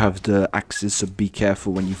 they do have the axes, so be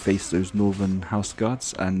careful when you face those Northern House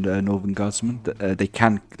Guards and Northern Guardsmen. They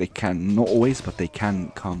can, not always, but they can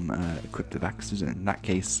come equipped with axes, and in that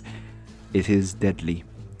case, it is deadly.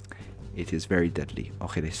 It is very deadly.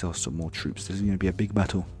 Okay, they still have some more troops. This is going to be a big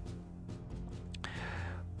battle.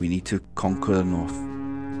 We need to conquer the north.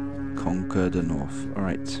 Conquer the north.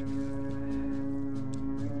 Alright.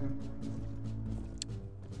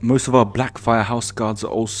 Most of our Blackfire House Guards are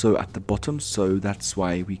also at the bottom, so that's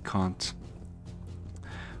why we can't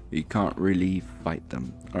really fight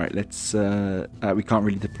them. Alright, let's we can't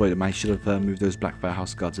really deploy them. I should have moved those Blackfire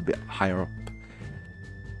House Guards a bit higher up.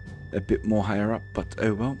 A bit more higher up, but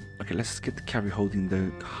oh well. Okay, let's get the cavalry holding the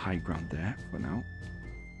high ground there for now.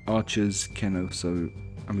 Archers can also,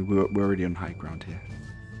 I mean, we're already on high ground here.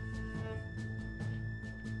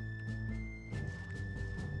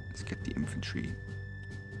 Let's get the infantry.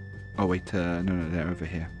 Oh wait, no, they're over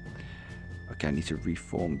here. Okay, I need to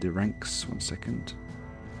reform the ranks. 1 second.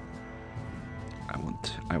 I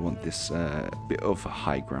want this bit of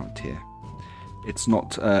high ground here. It's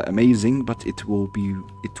not amazing, but it will do.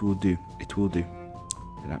 It will do.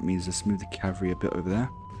 That means let's move the cavalry a bit over there.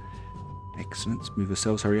 Excellent. Move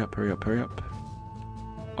yourselves. Hurry up, hurry up, hurry up.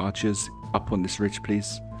 Archers, up on this ridge,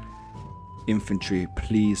 please. Infantry,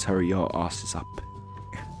 please hurry your asses up.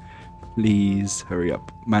 Please hurry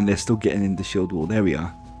up. Man, they're still getting in the shield wall. There we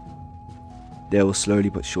are. they will slowly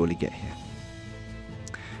but surely get here.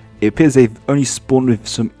 It appears they've only spawned with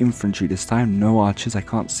some infantry this time. No archers. I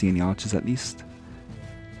can't see any archers at least.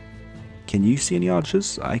 Can you see any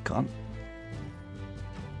archers? I can't.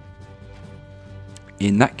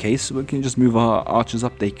 In that case, we can just move our archers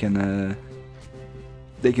up. They can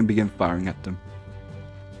begin firing at them.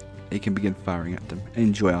 They can begin firing at them.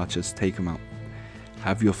 Enjoy, archers. Take them out.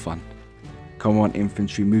 Have your fun. Come on,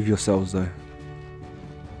 infantry. Move yourselves though.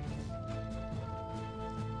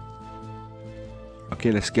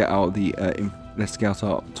 Okay, let's get out the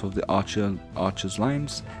out of the archers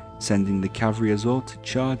lines. Sending the cavalry as well to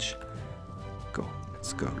charge. Go.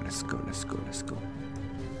 Let's go. Let's go. Let's go. Let's go.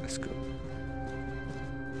 Let's go.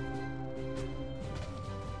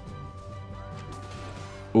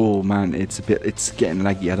 Oh man, it's getting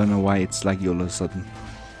laggy. I don't know why it's laggy all of a sudden.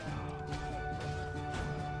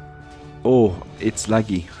 Oh, it's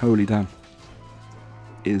laggy. Holy damn.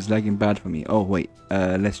 It is lagging bad for me. Oh wait,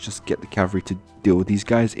 let's just get the cavalry to deal with these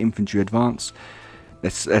guys. Infantry advance.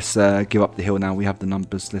 Let's give up the hill now. We have the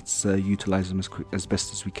numbers. Let's utilize them as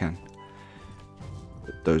best as we can.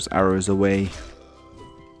 Put those arrows away.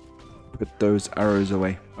 Put those arrows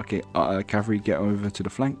away. Okay, cavalry, get over to the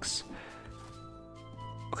flanks.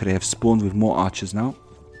 Okay, they have spawned with more archers now.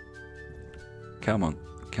 Come on,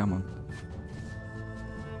 come on.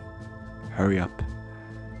 Hurry up.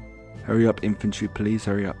 Hurry up, infantry, please,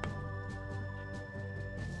 hurry up.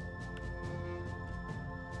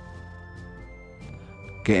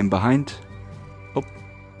 Get in behind. Oh.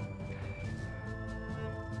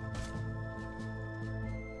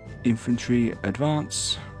 Infantry,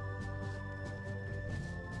 advance.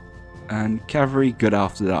 And cavalry, good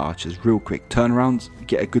after the archers. Real quick, turn around,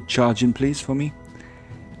 get a good charge in, please, for me.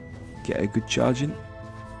 Get a good charge in.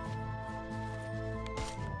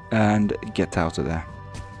 And get out of there.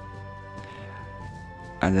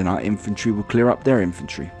 And then our infantry will clear up their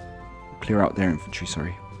infantry. Clear out their infantry,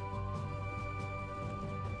 sorry.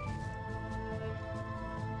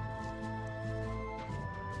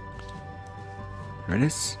 There it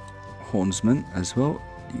is. Hornsman as well.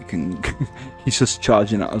 You can. He's just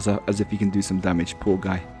charging at us as if he can do some damage. Poor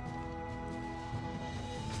guy.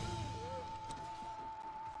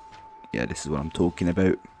 Yeah, this is what I'm talking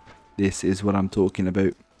about. This is what I'm talking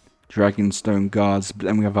about. Dragonstone guards,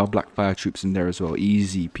 and we have our Blackfire troops in there as well.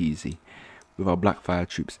 Easy peasy. With our Blackfire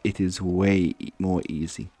troops, it is way more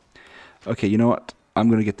easy. Okay, you know what? I'm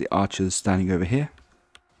gonna get the archers standing over here.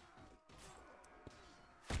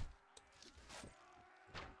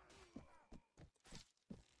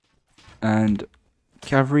 And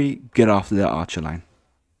cavalry, get after their archer line.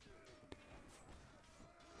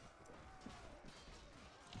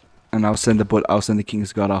 And I'll send the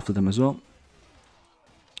King's Guard after them as well.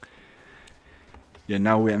 Yeah,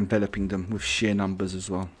 now we're enveloping them with sheer numbers as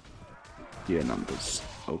well. Sheer numbers.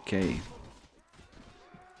 Okay.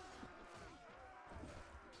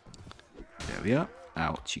 There we are.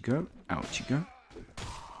 Out you go. Out you go.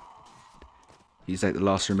 He's like the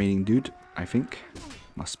last remaining dude, I think.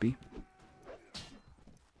 Must be.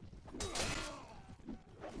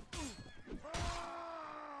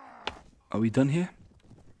 Are we done here?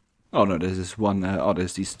 Oh no, there's this one.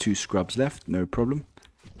 There's these two scrubs left. No problem.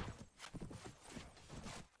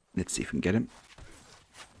 Let's see if we can get him.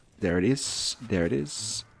 There it is. There it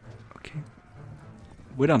is. Okay.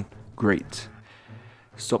 We're done. Great.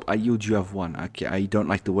 Stop. I yield. You have one. Okay. I don't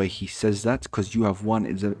like the way he says that, because you have one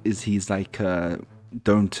is he's like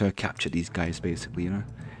don't capture these guys basically, you know.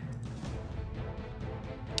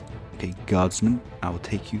 Okay, guardsmen. I'll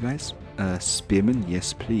take you guys. Spearmen.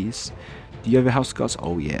 Yes, please. Do you have a house guards?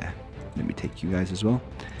 Oh yeah. Let me take you guys as well.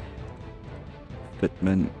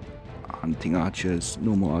 Footmen. Hunting archers,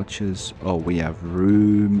 normal archers. Oh, we have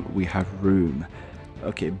room. We have room.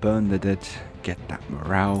 Okay, burn the dead. Get that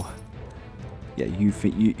morale. Yeah, you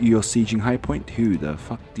think you're sieging High Point? Who the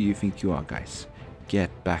fuck do you think you are, guys?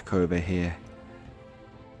 Get back over here.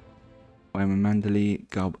 I'm a Mandalay,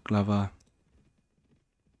 Glover.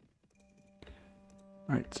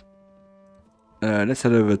 Right. Let's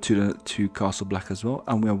head over to Castle Black as well.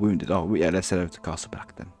 And we are wounded. Oh yeah, let's head over to Castle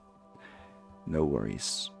Black then. No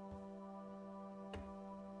worries.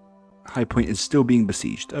 High Point is still being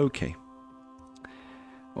besieged. Okay.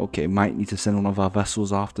 Okay, might need to send one of our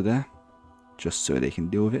vessels after there. Just so they can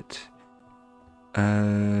deal with it.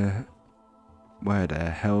 Where the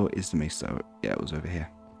hell is the Maester? Yeah, it was over here.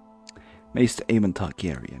 Maester Aemon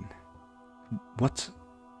Targaryen. What?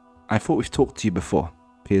 I thought we've talked to you before.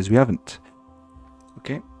 Appears we haven't.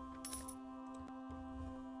 Okay.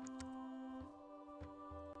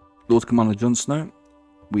 Lord Commander Jon Snow.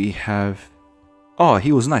 We have... Oh,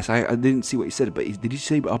 he was nice. I didn't see what he said, but did he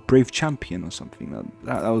say our brave champion or something?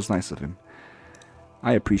 That was nice of him.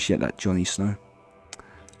 I appreciate that, Johnny Snow.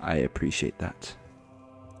 I appreciate that.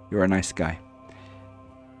 You're a nice guy.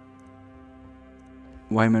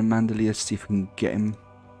 Wyman Mandalay, let's see if we can get him.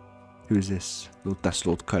 Who is this? That's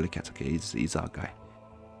Lord Curlycat. Okay, he's our guy.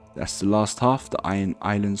 That's the last half. The Iron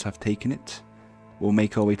Islands have taken it. We'll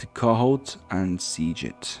make our way to Carhold and siege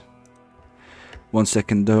it. 1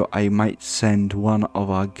 second though, I might send one of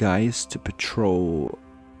our guys to patrol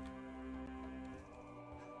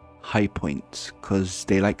High Point, because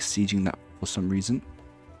they like sieging that for some reason.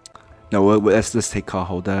 No, let's take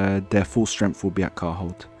Carhold. Their full strength will be at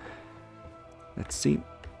Carhold. Let's see.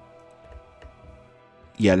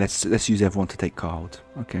 Yeah, let's use everyone to take Carhold.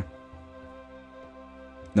 Okay.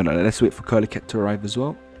 No, let's wait for Curlycat to arrive as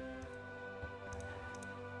well.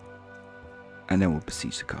 And then we'll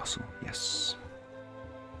besiege the castle. Yes.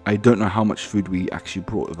 I don't know how much food we actually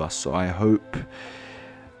brought with us, so I hope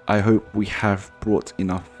we have brought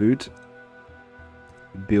enough food.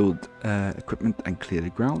 Build equipment and clear the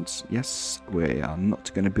grounds. Yes, we are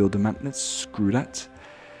not going to build the mantlets. Screw that.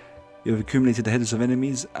 You have accumulated the heads of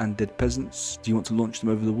enemies and dead peasants. Do you want to launch them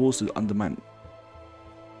over the walls to undermine?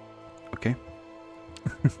 Okay.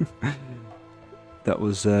 That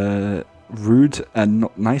was rude and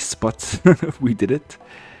not nice, but we did it.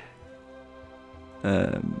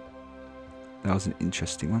 That was an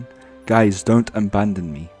interesting one. Guys, don't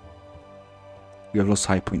abandon me. We have lost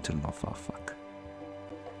High Point to the north. Oh, fuck.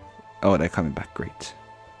 Oh, they're coming back. Great.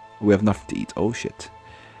 We have nothing to eat. Oh, shit.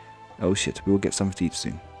 Oh, shit. We will get something to eat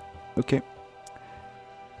soon. Okay.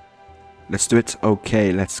 Let's do it.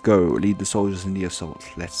 Okay, let's go. Lead the soldiers in the assault.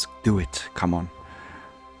 Let's do it. Come on.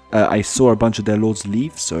 I saw a bunch of their lords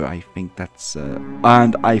leave, so I think that's...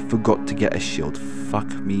 and I forgot to get a shield.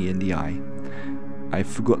 Fuck me in the eye. I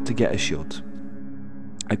forgot to get a shield.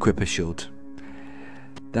 Equip a shield.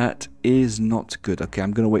 That is not good. Okay,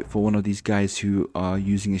 I'm going to wait for one of these guys who are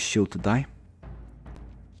using a shield to die.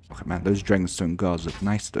 Okay, man, those Dragonstone guards look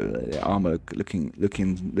nice though. Their armor looking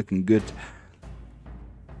good.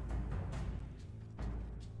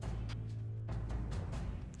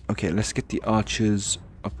 Okay, let's get the archers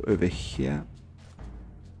up over here.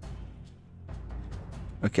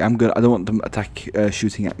 Okay, I don't want them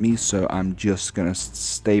shooting at me, so I'm just gonna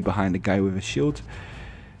stay behind the guy with a shield.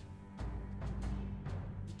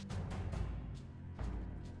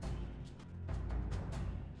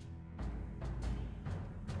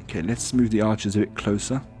 Okay, let's move the archers a bit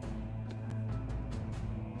closer.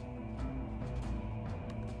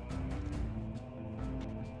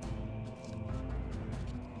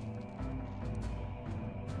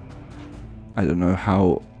 I don't know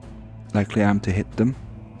how likely I am to hit them.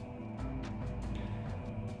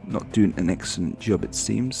 Not doing an excellent job, it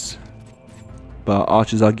seems. But our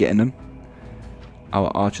archers are getting them.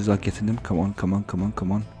 Our archers are getting them. Come on, come on, come on,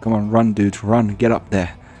 come on. Come on, run, dude, run. Get up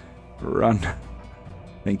there. Run.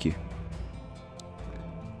 Thank you.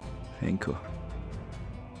 Thank you.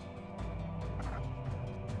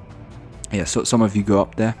 Yeah, so some of you go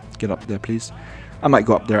up there. Get up there, please. I might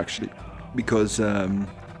go up there, actually. Because, oh.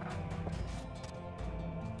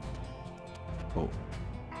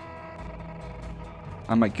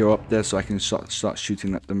 I might go up there so I can start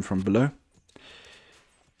shooting at them from below.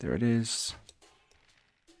 There it is.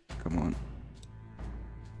 Come on.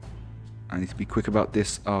 I need to be quick about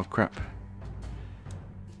this. Oh, crap.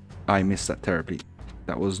 I missed that terribly.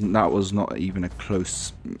 That was not even a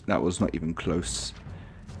close. That was not even close.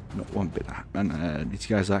 Not one bit. Man, these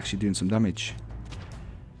guys are actually doing some damage.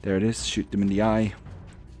 There it is. Shoot them in the eye.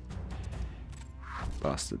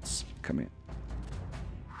 Bastards. Come here.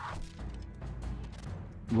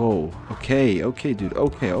 Whoa. Okay. Okay, dude.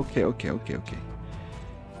 Okay. Okay. Okay. Okay. Okay.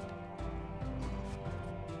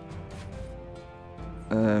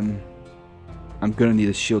 I'm gonna need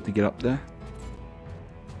a shield to get up there.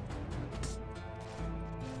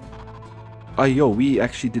 Oh, yo, we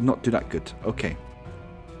actually did not do that good. Okay.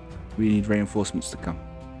 We need reinforcements to come.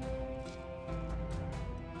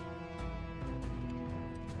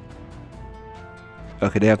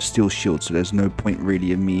 Okay, they have steel shields, so there's no point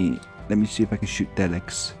really in me. Let me see if I can shoot their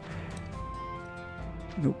legs.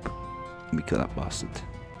 Nope. Let me kill that bastard.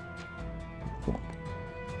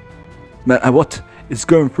 Man, what? It's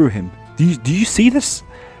going through him. Do you see this?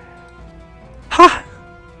 Ha!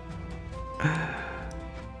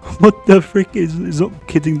 What the frick is not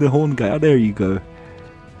kidding the horn guy? Oh, there you go.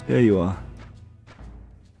 There you are.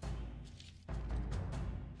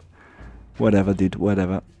 Whatever, dude.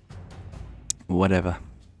 Whatever. Whatever.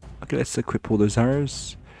 Okay, let's equip all those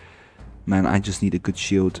arrows. Man, I just need a good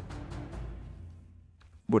shield.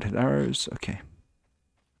 Woodhead arrows. Okay.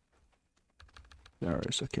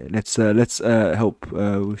 Arrows. Okay, let's help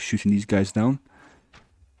with shooting these guys down.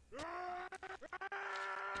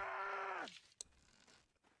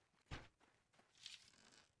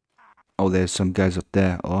 Oh, there's some guys up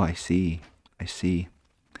there. Oh, I see. I see.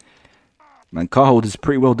 Man, Carhold is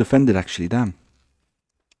pretty well defended, actually. Damn.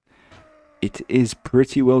 It is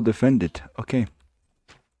pretty well defended. Okay.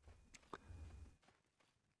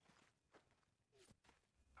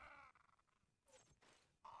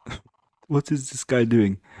 What is this guy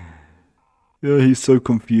doing? Yeah, he's so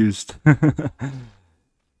confused.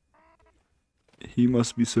 He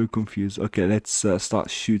must be so confused. Okay, let's start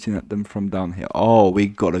shooting at them from down here. Oh, we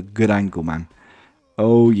got a good angle, man.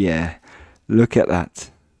 Oh, yeah. Look at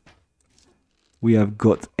that. We have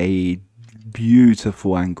got a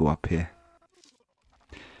beautiful angle up here.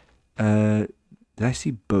 Did I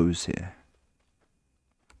see bows here?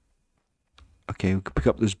 Okay, we can pick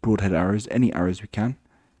up those broadhead arrows. Any arrows we can.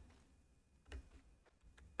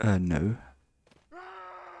 No.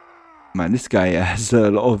 Man, this guy has a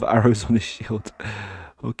lot of arrows on his shield.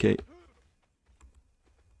 Okay.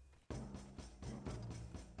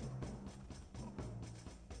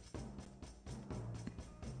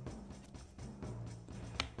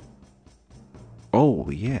 Oh,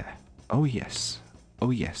 yeah. Oh, yes. Oh,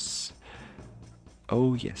 yes.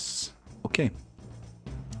 Oh, yes. Okay.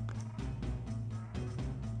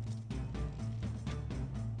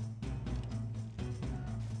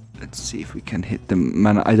 Let's see if we can hit them.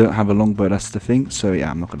 Man, I don't have a longbow, that's the thing. So,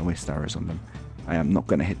 yeah, I'm not going to waste arrows on them. I am not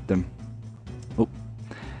going to hit them. Oh.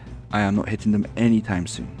 I am not hitting them anytime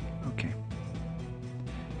soon. Okay.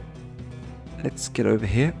 Let's get over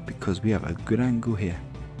here because we have a good angle here.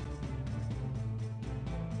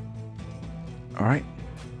 Alright.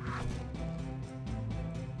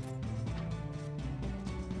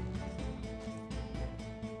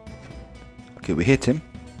 Okay, we hit him.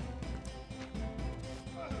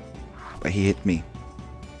 But he hit me.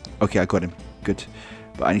 Okay, I got him. Good.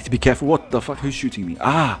 But I need to be careful. What the fuck? Who's shooting me?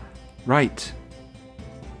 Ah! Right.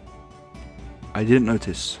 I didn't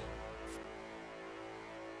notice.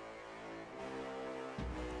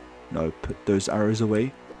 No, put those arrows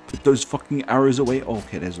away. Put those fucking arrows away. Oh,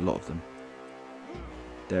 okay, there's a lot of them.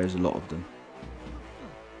 There's a lot of them.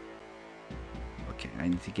 Okay, I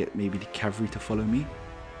need to get maybe the cavalry to follow me.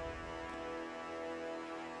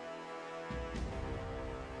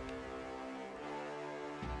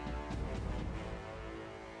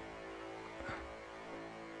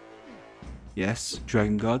 Yes,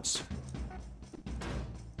 dragon guards.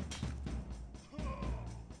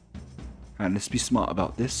 And let's be smart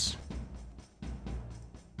about this.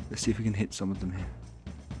 Let's see if we can hit some of them here.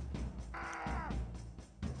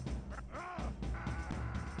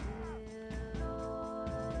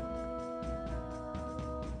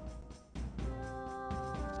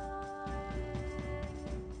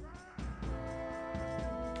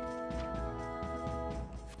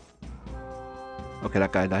 Okay,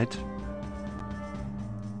 that guy died.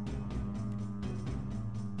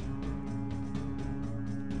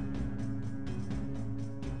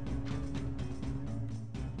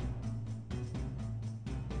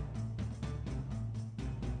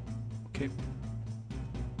 Okay.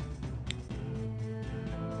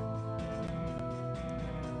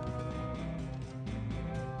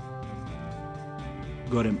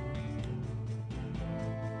 Got him.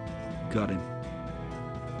 Got him.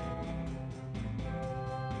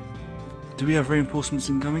 Do we have reinforcements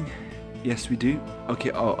incoming? Yes, we do. Okay,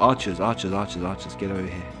 oh, archers, archers, archers, archers, get over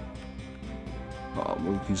here. Oh,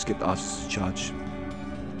 well, we can just get the archers to charge.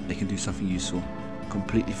 They can do something useful.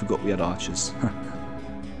 Completely forgot we had archers.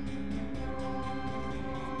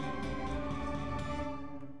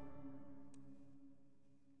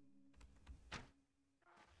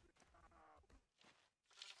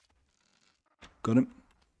 Got him.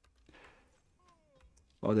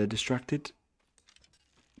 Oh, they're distracted.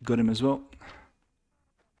 Got him as well.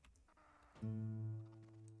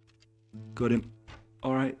 Got him.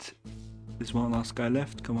 Alright. There's one last guy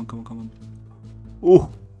left. Come on, come on, come on.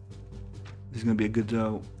 Oh! This is going to be a good...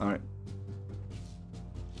 Alright.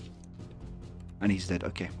 And he's dead.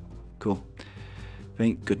 Okay. Cool.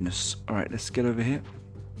 Thank goodness. Alright, let's get over here.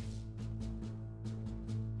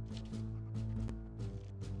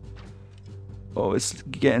 Oh, it's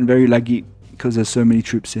getting very laggy because there's so many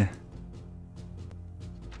troops here.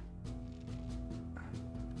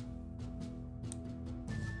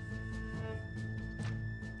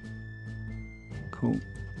 Cool.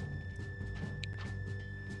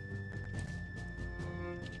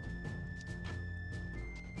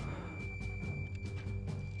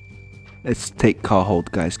 Let's take Carhold,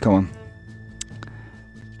 guys. Come on.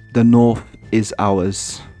 The north is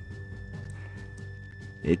ours.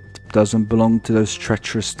 doesn't belong to those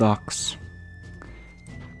treacherous Starks.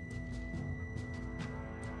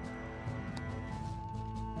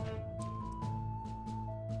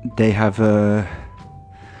 They have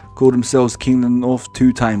called themselves King of the North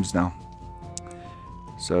 2 times now.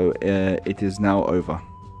 So it is now over.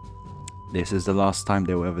 This is the last time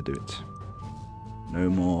they will ever do it. No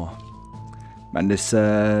more. Man, this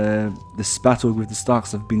battle with the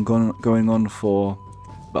Starks have been going on for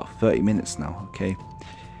about 30 minutes now, okay?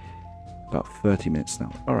 About 30 minutes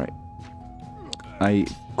now. Alright. I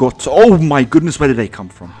got... Oh my goodness, where did they come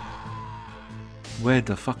from? Where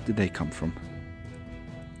the fuck did they come from?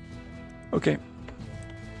 Okay.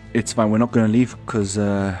 It's fine, we're not going to leave because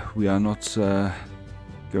we are not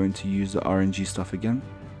going to use the RNG stuff again.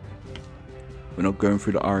 We're not going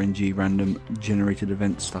through the RNG random generated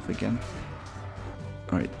event stuff again.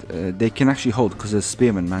 Alright, they can actually hold because they're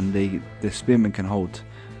spearmen, man. The spearmen can hold.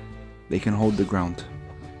 They can hold the ground.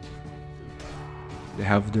 They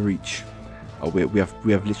have the reach. Oh, we have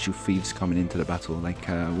literal thieves coming into the battle. Like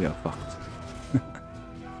we are fucked.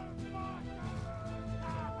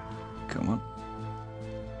 Come on.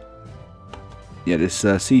 Yeah, this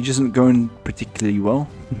siege isn't going particularly well.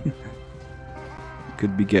 It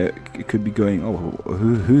could be going. Oh,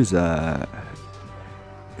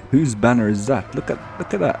 whose banner is that? Look at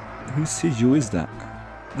that. Whose sigil is that?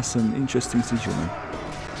 That's an interesting sigil, man.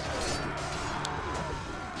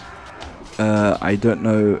 I don't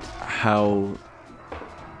know how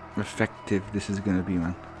effective this is going to be,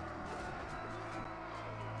 man.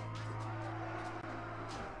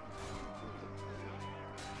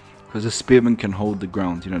 Because the spearmen can hold the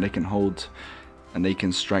ground, you know, they can hold and they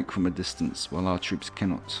can strike from a distance, while our troops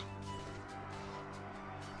cannot.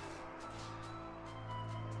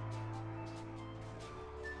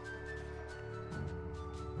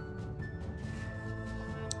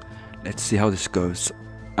 Let's see how this goes.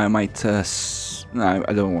 I might, no,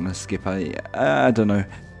 I don't want to skip. I don't know.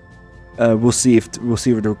 We'll see with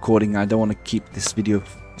the recording. I don't want to keep this video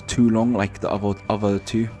too long, like the other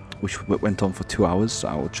two, which went on for 2 hours. So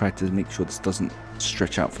I will try to make sure this doesn't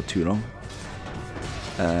stretch out for too long.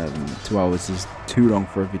 2 hours is too long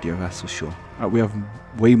for a video, that's for sure. We have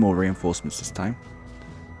way more reinforcements this time,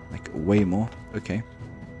 like way more. Okay.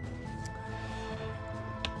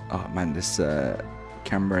 Oh man, this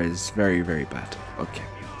camera is very, very bad. Okay.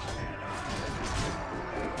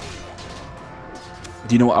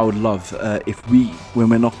 Do you know what I would love? If when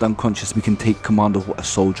we're knocked unconscious, we can take command of a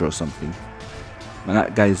soldier or something. Man,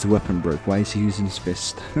 that guy's weapon broke. Why is he using his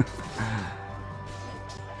fist?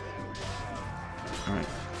 Alright.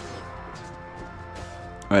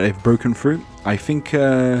 Alright, they've broken through. I think...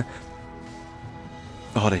 oh,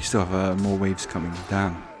 they still have more waves coming.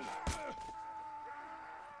 Damn.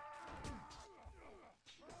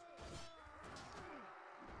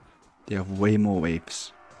 They have way more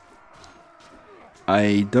waves.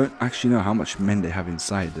 I don't actually know how much men they have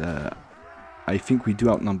inside. I think we do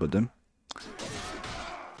outnumber them.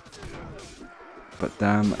 But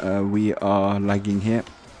damn, we are lagging here.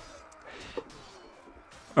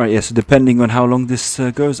 Alright, yeah, so depending on how long this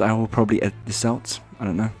goes, I will probably edit this out. I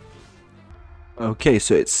don't know. Okay,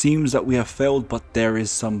 so it seems that we have failed, but there is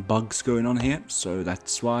some bugs going on here. So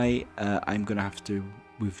that's why I'm going to have to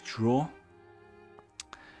withdraw.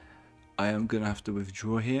 I am going to have to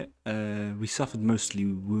withdraw here. We suffered mostly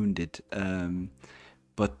wounded,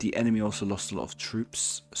 but the enemy also lost a lot of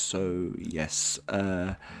troops. So yes,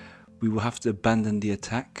 we will have to abandon the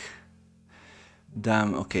attack.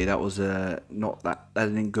 Damn, okay, that was not that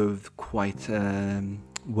didn't go quite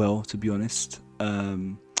well, to be honest.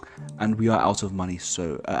 And we are out of money,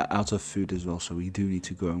 so out of food as well, so we do need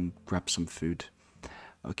to go and grab some food.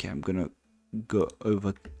 Okay, I'm gonna go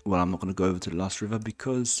over, well, I'm not gonna go over to the last river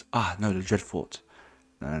because, no, the Dreadfort.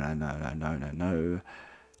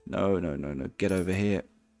 No, get over here.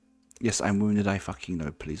 Yes, I'm wounded, I fucking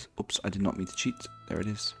know, please. Oops, I did not mean to cheat. There it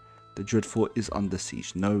is. The Dreadfort is under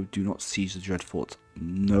siege. No, do not siege the Dreadfort.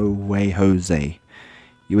 No way, Jose.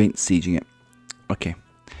 You ain't sieging it. Okay.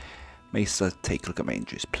 Mesa, take a look at my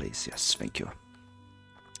injuries, please. Yes, thank you.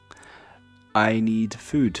 I need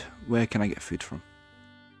food. Where can I get food from?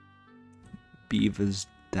 Beavers,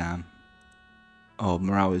 damn. Oh,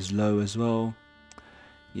 morale is low as well.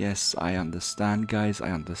 Yes, I understand, guys.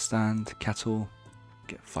 I understand. Cattle.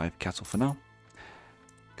 Get 5 cattle for now.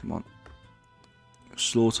 Come on.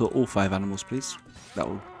 Slaughter all 5 animals, please. That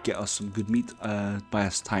will get us some good meat. Buy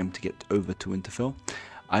us time to get over to Winterfell.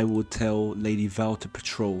 I will tell Lady Val to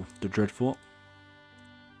patrol the Dreadfort.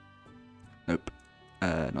 Nope.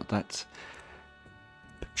 Not that.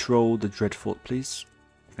 Patrol the Dreadfort, please.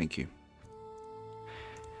 Thank you.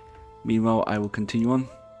 Meanwhile, I will continue on.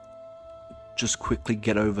 just quickly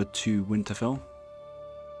get over to Winterfell.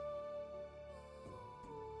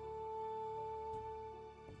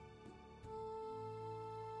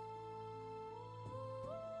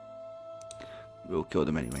 We'll kill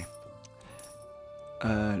them anyway.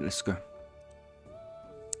 Let's go.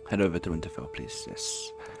 Head over to Winterfell, please.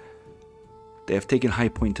 Yes. They have taken High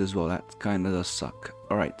Point as well. That kind of does suck.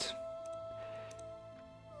 Alright.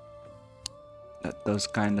 That does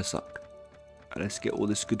kind of suck. Let's get all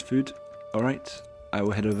this good food. Alright. I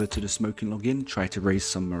will head over to the smoking login. Try to raise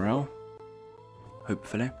some morale.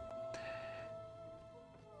 Hopefully.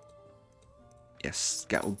 Yes.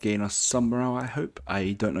 That will gain us some morale, I hope.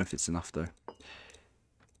 I don't know if it's enough though.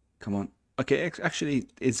 Come on. Okay, actually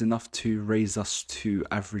it's enough to raise us to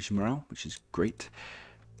average morale, which is great.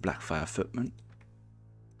 Blackfire Footman.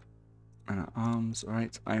 And our arms,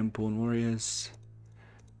 alright. Ironborn Warriors.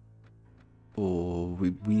 Oh,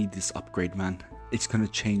 we need this upgrade, man. It's gonna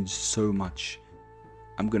change so much.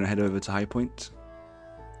 I'm gonna head over to High Point.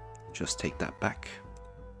 Just take that back.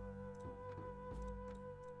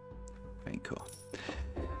 Thank you.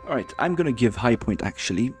 Alright, I'm gonna give High Point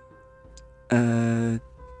actually.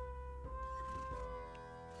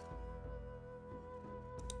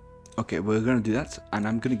 Okay, we're going to do that, and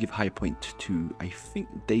I'm going to give High Point to, I think,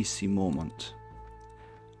 Daisy Mormont.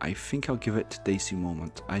 I think I'll give it to Daisy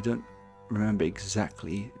Mormont. I don't remember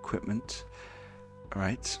exactly. Equipment.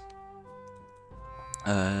 Alright.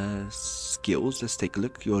 Skills, let's take a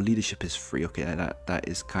look. Your leadership is free. Okay, that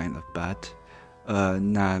is kind of bad.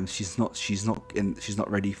 Nah, she's not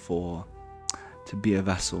ready to be a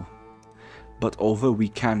vassal. But although we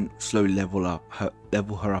can slowly level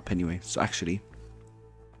her up anyway. So actually,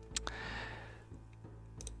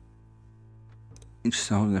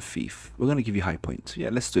 interested in holding a thief. We're gonna give you High Point. Yeah,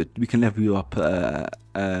 let's do it. We can level you up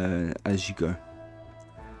as you go.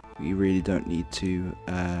 We really don't need to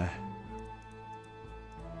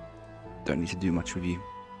do much with you.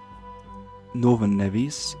 Northern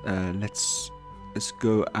Levies. Let's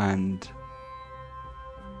go and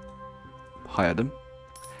hire them.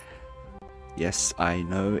 Yes, I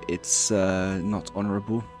know it's not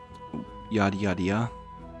honourable. Yada yada yada.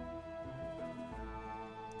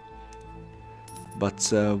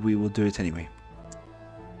 But we will do it anyway.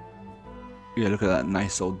 Yeah, look at that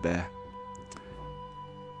nice old bear.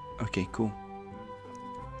 Okay, cool.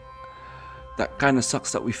 That kind of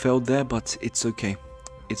sucks that we failed there, but it's okay.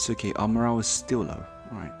 It's okay. Our morale is still low.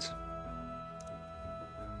 Alright.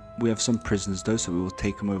 We have some prisoners though, so we will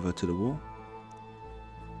take them over to the wall.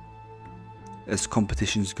 There's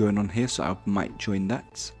competitions going on here, so I might join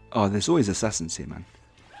that. Oh, there's always assassins here, man.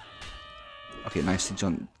 Okay, nicely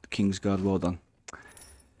done, Kingsguard. Well done.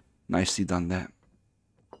 Nicely done there.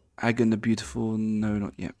 Hagen the Beautiful, no,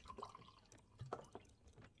 not yet.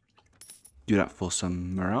 Do that for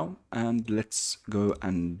some morale, and let's go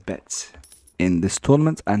and bet in this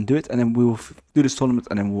tournament and do it, and then we will do this tournament,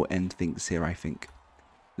 and then we'll end things here, I think.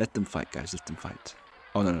 Let them fight, guys, let them fight.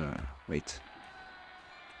 Oh, no, wait.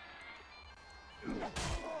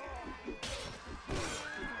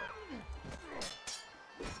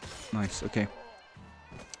 Nice, okay.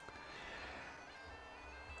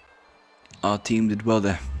 Our team did well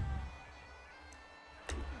there.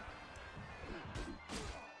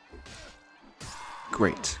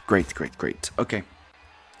 Great. Okay.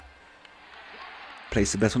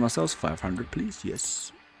 Place a bet on ourselves. 500, please.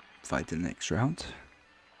 Yes. Fight in the next round.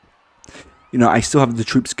 You know, I still have the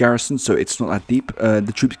troops garrison, so it's not that deep.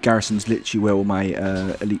 The troops garrison is literally where all my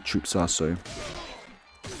elite troops are, so...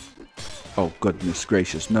 Oh, goodness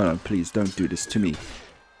gracious. No, please, don't do this to me.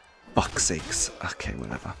 Fuck's sakes. Okay,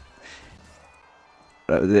 whatever.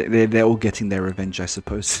 They're all getting their revenge, I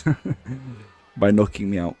suppose, by knocking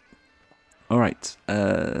me out. Alright,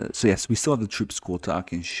 so yes, we still have the troops quarter. I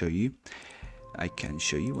can show you.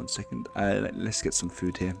 1 second. Let's get some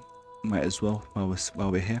food here. Might as well,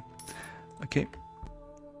 while we're here. Okay.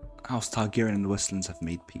 House Targaryen and the Westlands have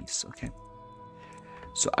made peace. Okay.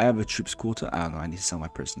 So I have a troops quarter. I don't know, I need to sell my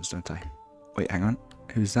prisoners, don't I? Wait, hang on.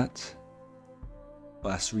 Who's that? Oh,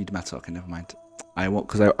 that's Reed Matter. Okay, never mind.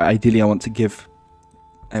 Ideally I want to give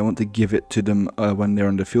it to them when they're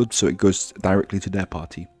on the field, so it goes directly to their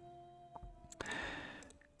party.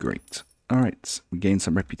 Great. Alright, we gain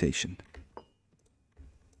some reputation.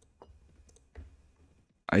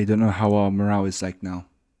 I don't know how our morale is like now.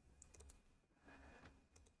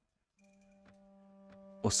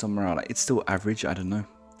 Or some morale, it's still average, I don't know.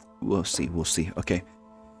 We'll see. Okay.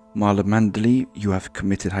 Marla Mandalay, you have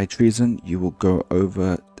committed high treason. You will go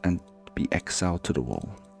over and be exiled to the wall.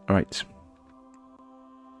 Alright.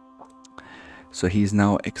 So he's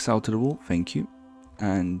now exiled to the wall, thank you.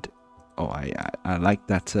 And Oh, I like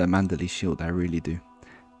that Mandalay shield, I really do.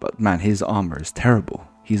 But man, his armor is terrible.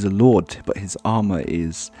 He's a lord, but his armor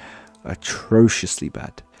is atrociously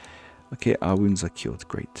bad. Okay, our wounds are cured,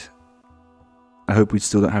 great. I hope we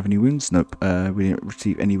still don't have any wounds. Nope, we didn't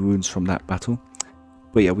receive any wounds from that battle.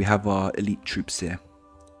 But yeah, we have our elite troops here.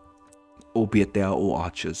 Albeit they are all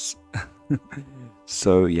archers.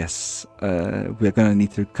 So yes, we're going to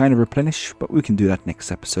need to kind of replenish, but we can do that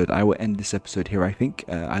next episode. I will end this episode here, I think.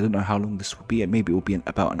 I don't know how long this will be. Maybe it will be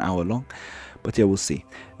about an hour long. But yeah, we'll see.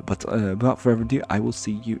 But without further ado, I will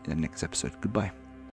see you in the next episode. Goodbye.